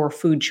a poor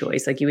food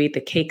choice, like you ate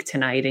the cake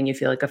tonight and you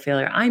feel like a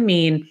failure. I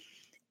mean,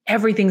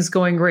 everything's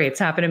going great. It's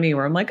happened to me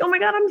where I'm like, oh my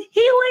God, I'm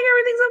healing.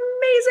 Everything's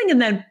amazing.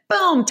 And then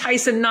boom,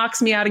 Tyson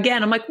knocks me out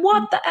again. I'm like,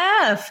 what the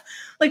F?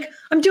 Like,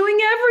 I'm doing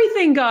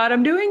everything, God.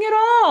 I'm doing it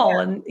all.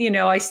 And,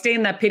 I stay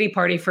in that pity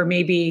party for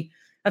maybe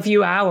a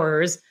few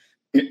hours.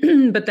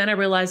 But then I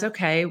realize,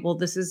 okay, well,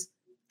 this is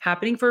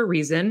happening for a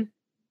reason.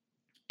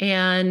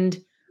 And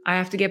I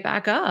have to get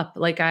back up.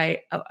 Like,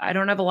 I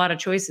don't have a lot of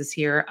choices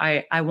here.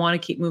 I want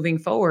to keep moving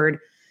forward.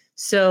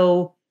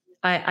 So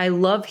I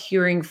love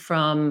hearing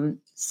from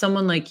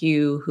someone like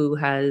you who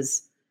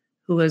has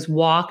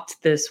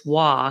walked this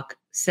walk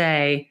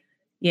say,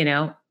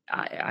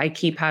 I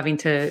keep having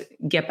to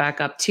get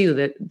back up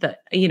too,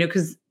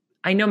 because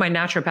I know my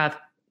naturopath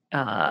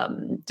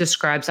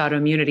describes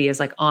autoimmunity as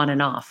like on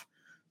and off.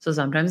 So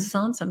sometimes it's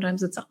on,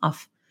 sometimes it's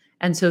off.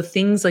 And so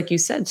things like you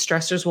said,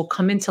 stressors will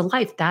come into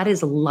life. That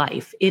is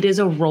life. It is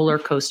a roller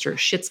coaster.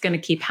 Shit's going to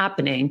keep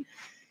happening.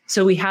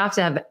 So we have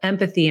to have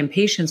empathy and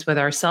patience with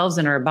ourselves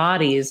and our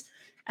bodies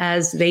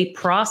as they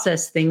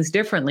process things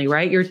differently,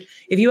 right?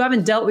 If you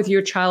haven't dealt with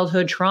your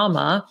childhood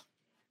trauma,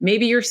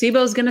 maybe your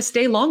SIBO is going to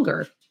stay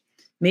longer.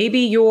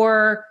 Maybe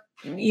your,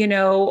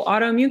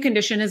 autoimmune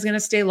condition is going to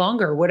stay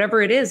longer,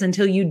 whatever it is,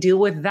 until you deal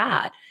with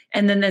that.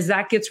 And then as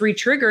that gets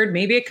re-triggered,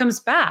 maybe it comes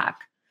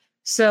back.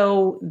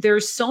 So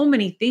there's so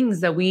many things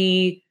that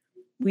we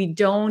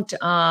don't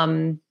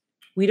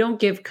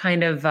give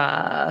kind of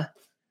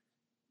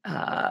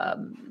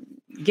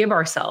give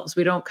ourselves.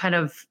 We don't kind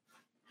of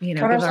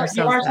give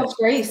ourselves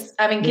grace.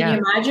 I mean, can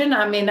you imagine?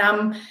 I mean,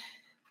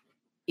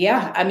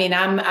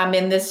 I'm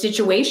in this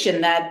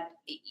situation that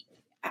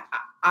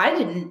I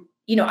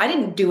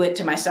didn't do it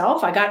to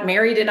myself. I got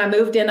married and I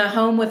moved in a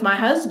home with my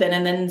husband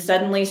and then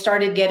suddenly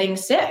started getting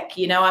sick.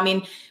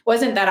 It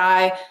wasn't that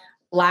I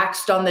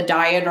laxed on the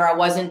diet or I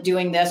wasn't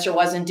doing this or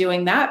wasn't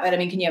doing that. But I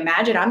mean, can you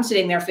imagine? I'm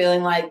sitting there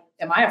feeling like,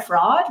 am I a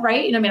fraud?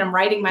 Right. I'm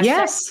writing my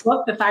second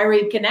book, The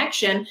Thyroid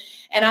Connection,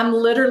 and I'm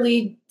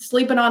literally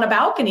sleeping on a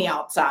balcony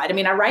outside. I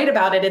mean, I write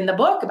about it in the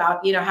book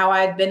about, how I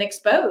had been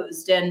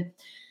exposed and,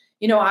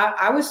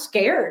 I was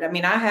scared. I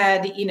mean, I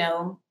had,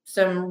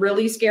 some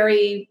really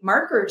scary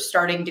markers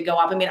starting to go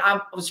up. I mean,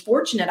 I was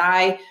fortunate.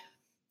 I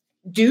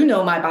do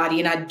know my body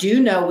and I do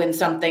know when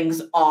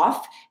something's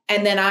off.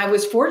 And then I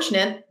was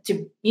fortunate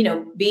to,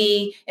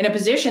 be in a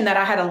position that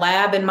I had a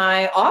lab in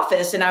my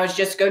office and I was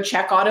just go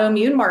check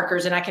autoimmune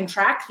markers and I can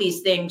track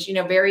these things,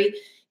 very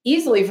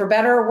easily, for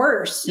better or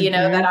worse,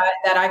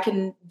 that I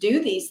can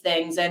do these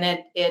things.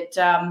 And it's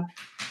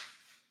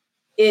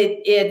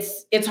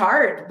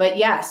hard, but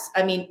yes,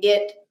 I mean,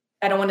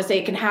 I don't want to say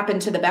it can happen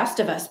to the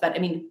best of us, but I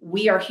mean,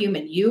 we are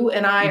human. You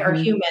and I are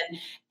human,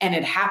 and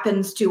it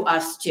happens to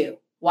us too.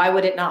 Why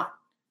would it not?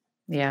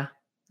 Yeah,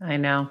 I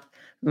know.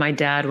 My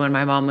dad, when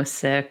my mom was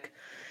sick,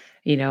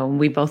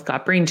 we both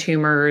got brain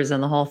tumors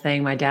and the whole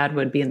thing. My dad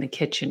would be in the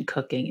kitchen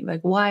cooking. He'd be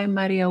like, why,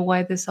 Maria?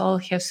 Why this all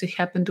has to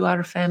happen to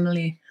our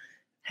family?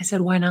 I said,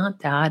 why not,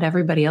 Dad?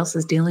 Everybody else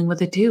is dealing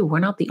with it too. We're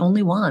not the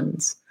only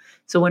ones.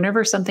 So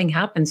whenever something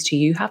happens to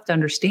you, you have to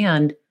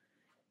understand,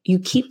 you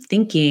keep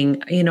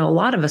thinking, a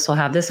lot of us will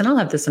have this, and I'll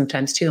have this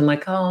sometimes too. I'm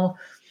like, oh,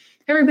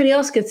 everybody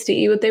else gets to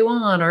eat what they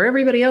want, or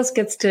everybody else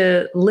gets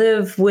to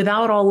live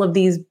without all of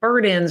these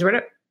burdens.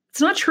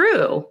 It's not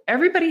true.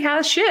 Everybody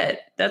has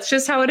shit. That's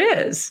just how it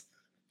is.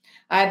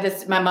 I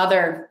had my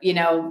mother,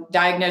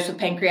 diagnosed with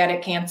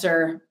pancreatic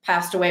cancer,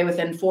 passed away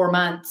within 4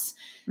 months.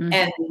 Mm-hmm.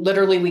 And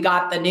literally we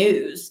got the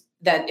news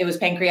that it was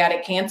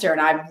pancreatic cancer. And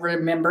I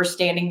remember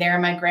standing there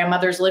in my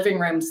grandmother's living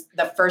room.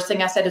 The first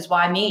thing I said is,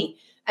 why me?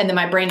 And then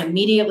my brain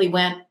immediately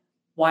went,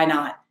 why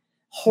not?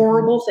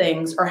 Horrible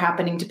things are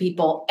happening to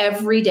people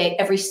every day,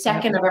 every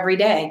second of every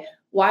day.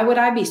 Why would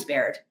I be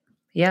spared?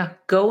 Yeah.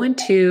 Go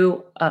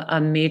into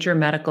a major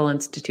medical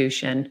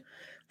institution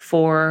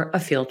for a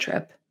field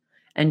trip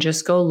and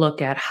just go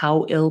look at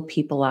how ill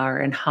people are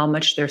and how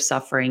much they're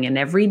suffering. And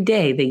every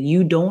day that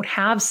you don't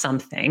have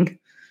something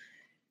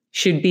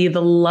should be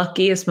the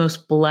luckiest,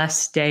 most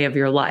blessed day of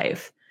your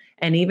life.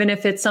 And even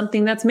if it's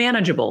something that's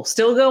manageable,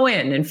 still go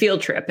in and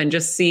field trip and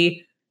just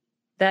see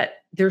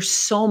that there's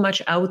so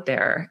much out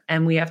there.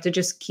 And we have to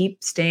just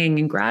keep staying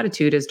in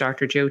gratitude, as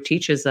Dr. Joe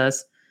teaches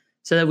us,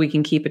 so that we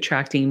can keep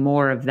attracting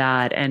more of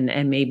that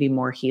and maybe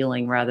more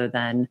healing rather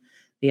than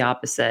the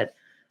opposite.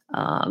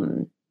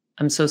 I'm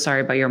so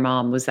sorry about your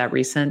mom. Was that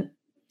recent?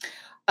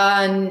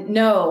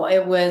 No,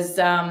 it was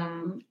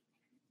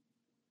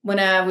when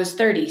I was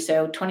 30,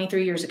 so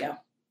 23 years ago.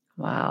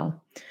 Wow.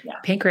 Yeah.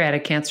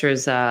 Pancreatic cancer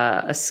is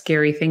a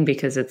scary thing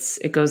because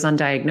it goes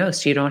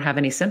undiagnosed. You don't have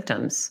any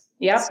symptoms.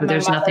 Yep. So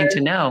there's nothing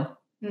to know.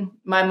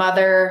 My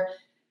mother,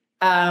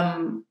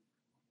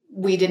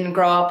 we didn't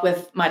grow up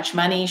with much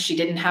money. She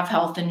didn't have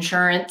health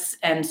insurance.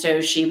 And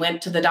so she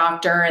went to the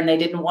doctor and they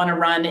didn't want to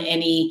run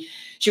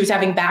she was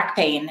having back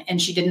pain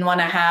and she didn't want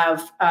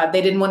to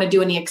they didn't want to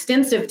do any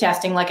extensive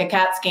testing like a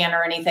CAT scan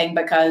or anything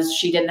because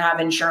she didn't have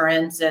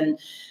insurance and,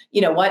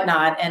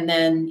 whatnot. And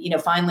then,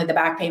 finally the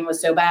back pain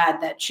was so bad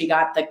that she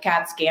got the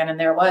CAT scan and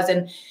there it was.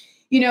 And,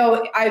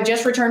 I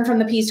just returned from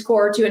the Peace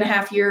Corps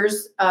 2.5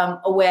 years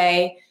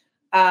away.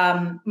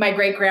 My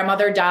great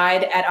grandmother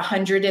died at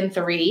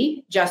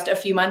 103 just a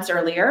few months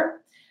earlier.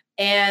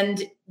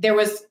 And there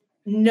was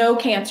no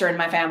cancer in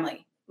my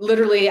family.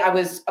 Literally, I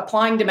was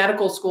applying to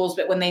medical schools,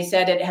 but when they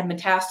said it had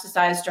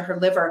metastasized to her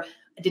liver,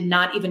 I did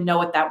not even know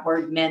what that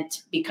word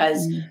meant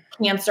because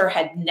cancer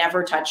had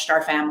never touched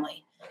our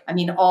family. I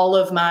mean, all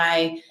of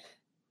my,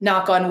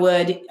 knock on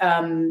wood,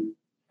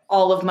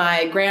 all of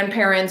my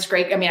grandparents,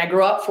 I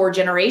grew up 4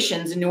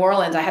 generations in New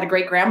Orleans. I had a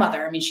great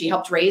grandmother. I mean, she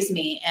helped raise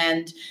me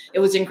and it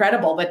was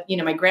incredible. But,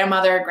 my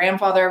grandmother,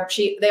 grandfather,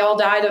 they all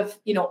died of,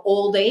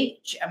 old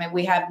age. I mean,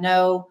 we have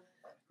no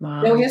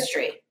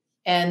history.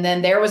 And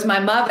then there was my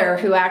mother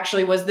who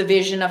actually was the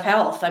vision of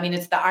health. I mean,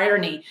 it's the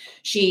irony.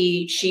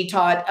 She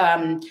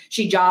taught,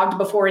 she jogged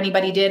before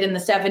anybody did in the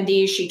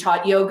 70s. She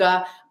taught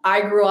yoga.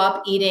 I grew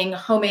up eating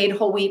homemade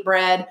whole wheat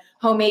bread,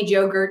 homemade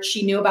yogurt.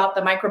 She knew about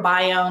the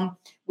microbiome.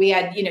 We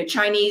had,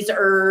 Chinese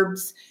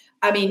herbs.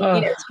 I mean,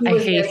 I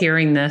hate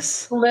hearing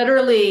this.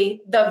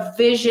 Literally the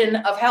vision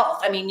of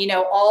health. I mean,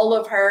 all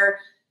of her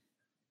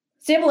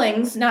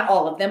siblings, not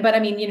all of them, but I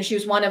mean, she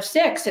was one of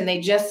 6 and they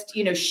just,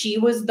 she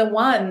was the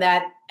one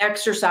that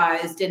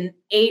exercised and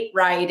ate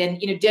right and,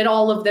 did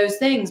all of those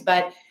things.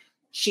 But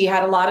she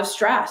had a lot of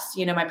stress.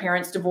 My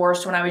parents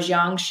divorced when I was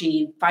young.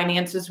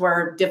 Finances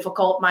were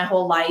difficult my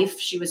whole life.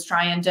 She was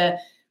trying to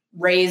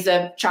raise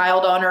a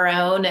child on her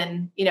own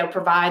and,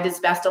 provide as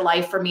best a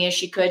life for me as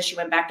she could. She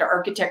went back to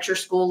architecture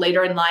school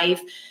later in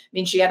life. I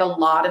mean, she had a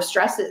lot of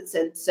stresses.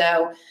 And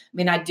so, I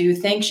mean, I do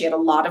think she had a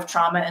lot of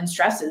trauma and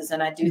stresses.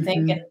 And I do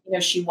think,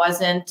 she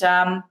wasn't,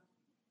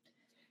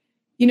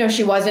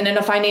 she wasn't in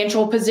a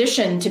financial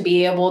position to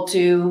be able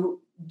to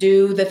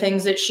do the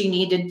things that she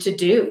needed to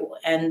do.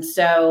 And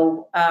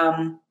so,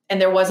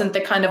 and there wasn't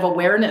the kind of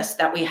awareness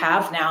that we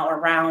have now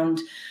around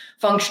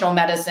functional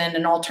medicine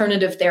and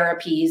alternative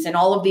therapies and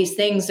all of these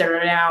things that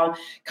are now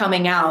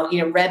coming out,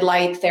 red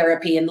light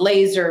therapy and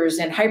lasers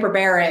and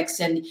hyperbarics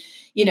and,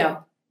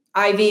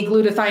 IV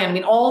glutathione. I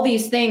mean, all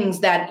these things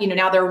that,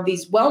 now there are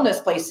these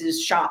wellness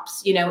places,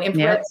 shops,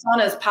 infrared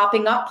saunas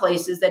popping up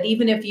places that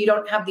even if you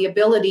don't have the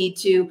ability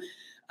to,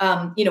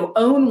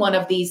 own one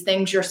of these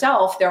things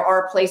yourself, there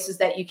are places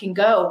that you can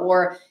go.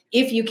 Or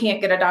if you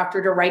can't get a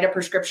doctor to write a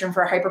prescription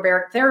for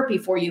hyperbaric therapy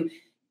for you,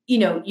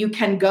 you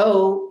can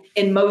go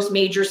in most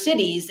major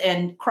cities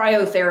and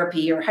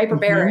cryotherapy or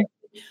hyperbaric.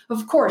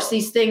 Of course,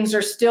 these things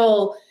are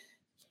still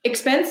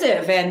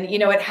expensive and,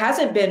 it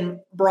hasn't been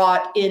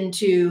brought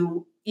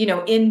into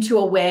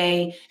a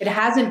way, it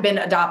hasn't been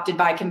adopted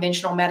by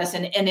conventional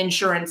medicine and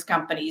insurance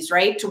companies,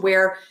 right? To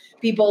where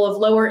people of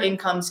lower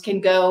incomes can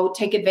go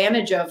take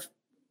advantage of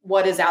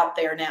what is out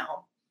there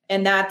now.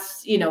 And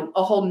that's,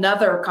 a whole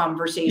nother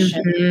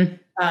conversation.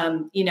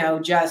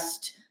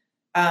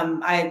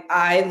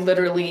 I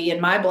literally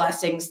in my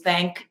blessings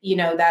thank,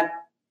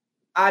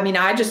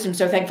 I just am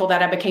so thankful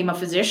that I became a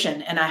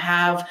physician and I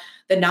have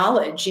the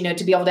knowledge,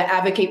 to be able to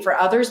advocate for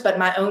others, but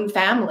my own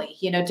family,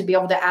 to be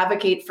able to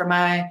advocate for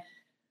my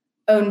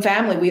own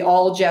family. We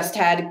all just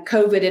had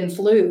COVID and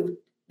flu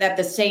at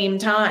the same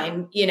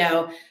time,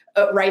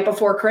 right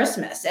before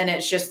Christmas. And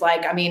it's just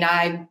like, I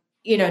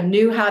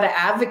knew how to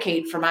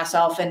advocate for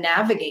myself and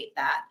navigate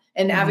that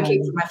and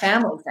advocate for my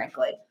family,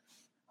 frankly.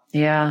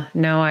 Yeah,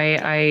 no,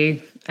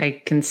 I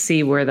can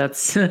see where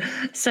that's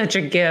such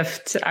a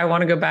gift. I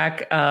want to go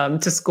back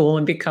to school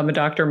and become a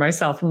doctor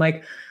myself. I'm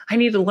like, I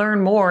need to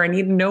learn more. I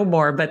need to know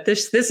more, but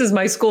this is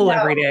my school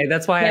every day.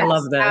 That's why I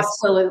love this.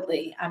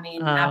 Absolutely.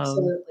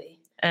 Absolutely.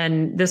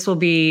 And this will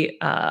be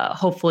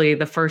hopefully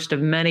the first of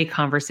many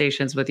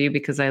conversations with you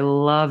because I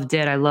loved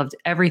it. I loved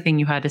everything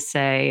you had to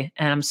say.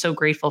 And I'm so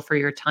grateful for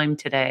your time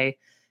today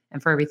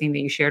and for everything that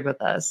you shared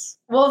with us.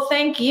 Well,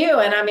 thank you.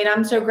 And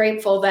I'm so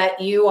grateful that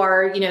you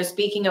are,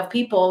 speaking of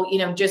people,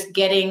 just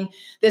getting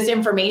this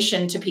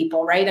information to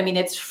people, right?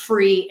 It's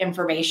free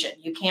information.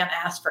 You can't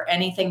ask for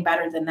anything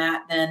better than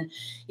that.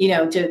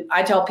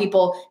 I tell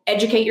people,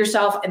 educate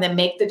yourself and then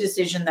make the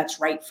decision that's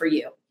right for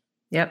you.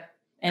 Yep.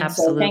 And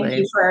Absolutely. So thank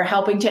you for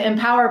helping to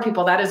empower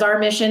people. That is our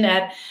mission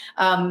at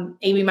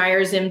Amy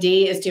Myers,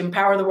 MD, is to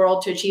empower the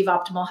world to achieve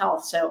optimal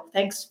health. So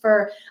thanks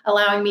for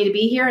allowing me to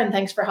be here and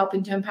thanks for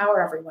helping to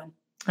empower everyone.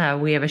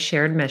 We have a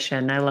shared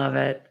mission. I love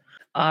it.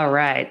 All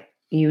right.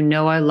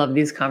 I love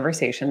these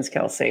conversations,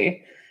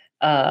 Kelsey.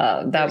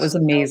 That was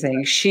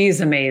amazing.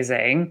 She's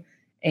amazing.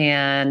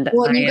 And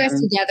you guys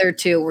together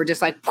too, we're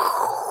just like,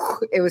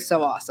 it was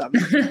so awesome.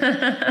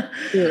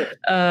 And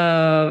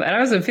I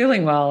wasn't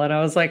feeling well. And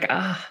I was like,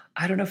 I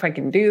don't know if I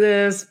can do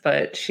this,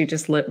 but she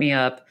just lit me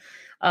up.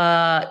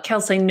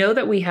 Kelsey, I know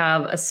that we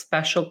have a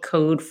special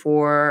code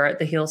for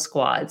the Heal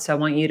Squad. So I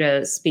want you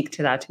to speak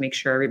to that to make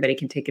sure everybody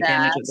can take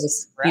advantage of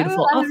this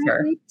beautiful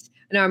offer.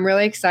 No, I'm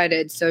really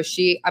excited. So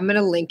I'm going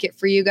to link it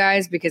for you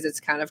guys because it's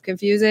kind of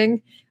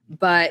confusing,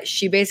 but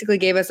she basically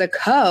gave us a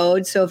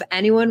code. So if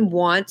anyone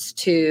wants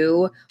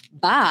to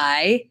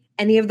buy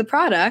any of the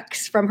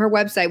products from her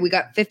website, we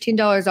got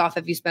 $15 off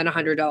if you spend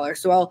 $100.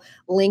 So I'll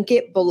link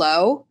it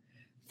below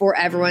for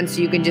everyone.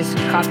 So you can just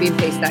copy and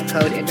paste that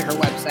code into her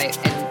website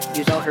and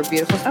use all her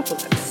beautiful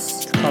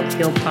supplements. It's called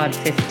HealPod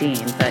 15,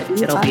 but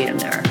it'll be in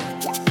there.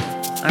 Yeah.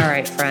 All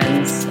right,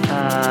 friends.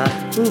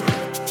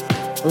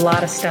 A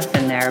lot of stuff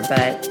in there,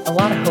 but a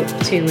lot of hope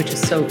too, which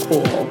is so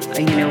cool.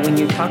 When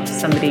you talk to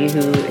somebody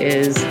who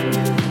is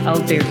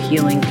out there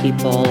healing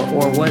people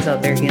or was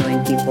out there healing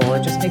people,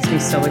 it just makes me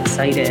so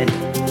excited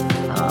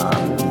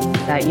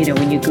that,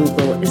 when you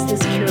Google, is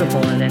this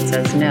curable? And it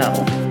says no,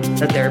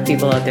 that there are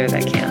people out there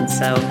that can.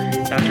 So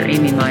Dr.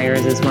 Amy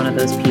Myers is one of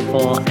those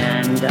people.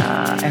 And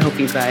I hope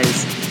you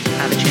guys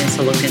have a chance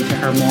to look into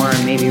her more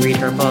and maybe read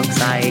her books.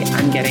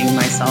 I'm getting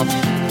myself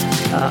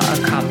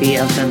a copy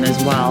of them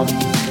as well.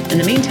 In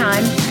the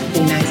meantime,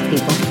 be nice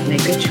people,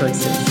 make good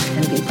choices,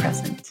 and be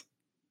present.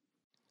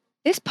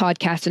 This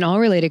podcast and all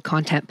related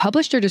content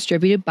published or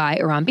distributed by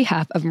or on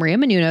behalf of Maria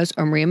Menounos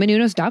or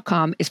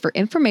mariamenounos.com is for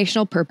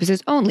informational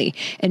purposes only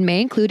and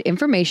may include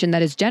information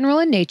that is general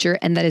in nature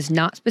and that is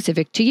not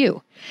specific to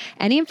you.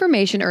 Any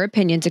information or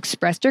opinions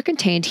expressed or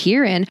contained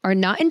herein are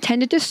not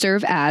intended to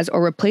serve as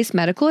or replace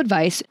medical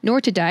advice,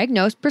 nor to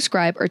diagnose,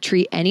 prescribe, or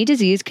treat any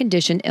disease,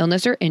 condition,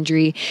 illness, or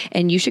injury,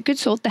 and you should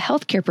consult the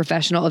healthcare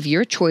professional of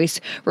your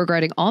choice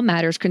regarding all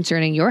matters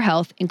concerning your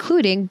health,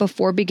 including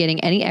before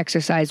beginning any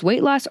exercise,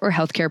 weight loss, or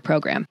healthcare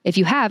program. If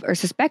you have or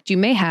suspect you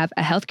may have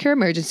a healthcare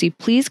emergency,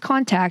 please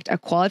contact a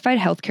qualified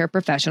healthcare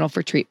professional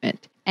for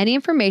treatment. Any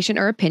information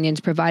or opinions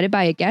provided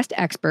by a guest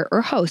expert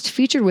or host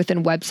featured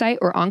within website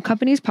or on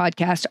company's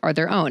podcast are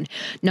their own,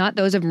 not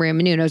those of Maria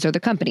Menounos or the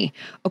company.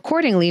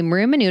 Accordingly,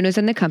 Maria Menounos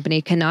and the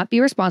company cannot be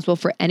responsible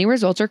for any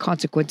results or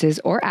consequences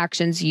or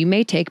actions you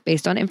may take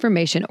based on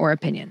information or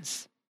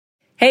opinions.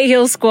 Hey,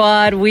 Heal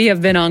Squad, we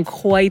have been on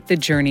quite the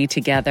journey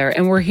together,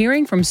 and we're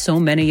hearing from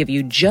so many of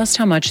you just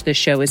how much this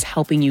show is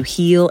helping you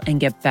heal and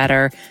get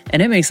better,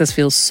 and it makes us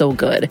feel so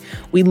good.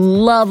 We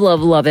love,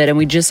 love, love it, and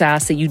we just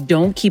ask that you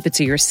don't keep it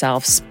to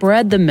yourself.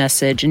 Spread the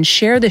message and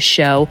share the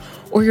show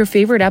or your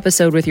favorite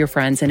episode with your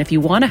friends. And if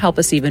you want to help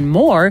us even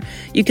more,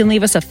 you can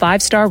leave us a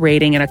 5-star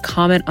rating and a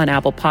comment on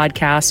Apple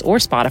Podcasts or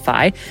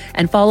Spotify,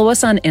 and follow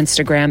us on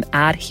Instagram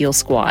at Heal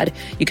Squad.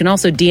 You can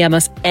also DM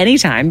us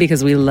anytime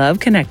because we love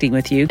connecting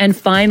with you. And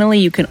finally,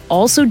 you can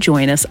also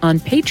join us on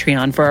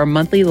Patreon for our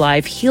monthly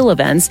live heal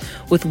events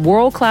with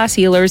world-class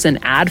healers and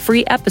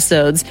ad-free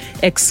episodes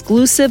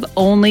exclusive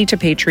only to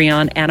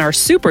Patreon and our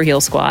Super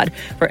Heal Squad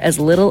for as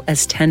little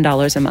as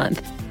 $10 a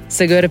month.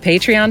 So go to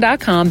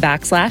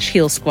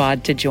patreon.com/Heal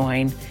Squad to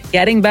join.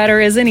 Getting better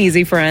isn't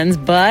easy, friends,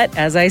 but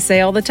as I say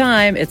all the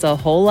time, it's a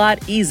whole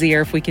lot easier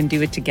if we can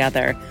do it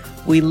together.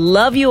 We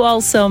love you all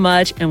so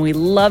much, and we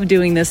love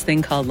doing this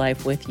thing called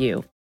life with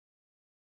you.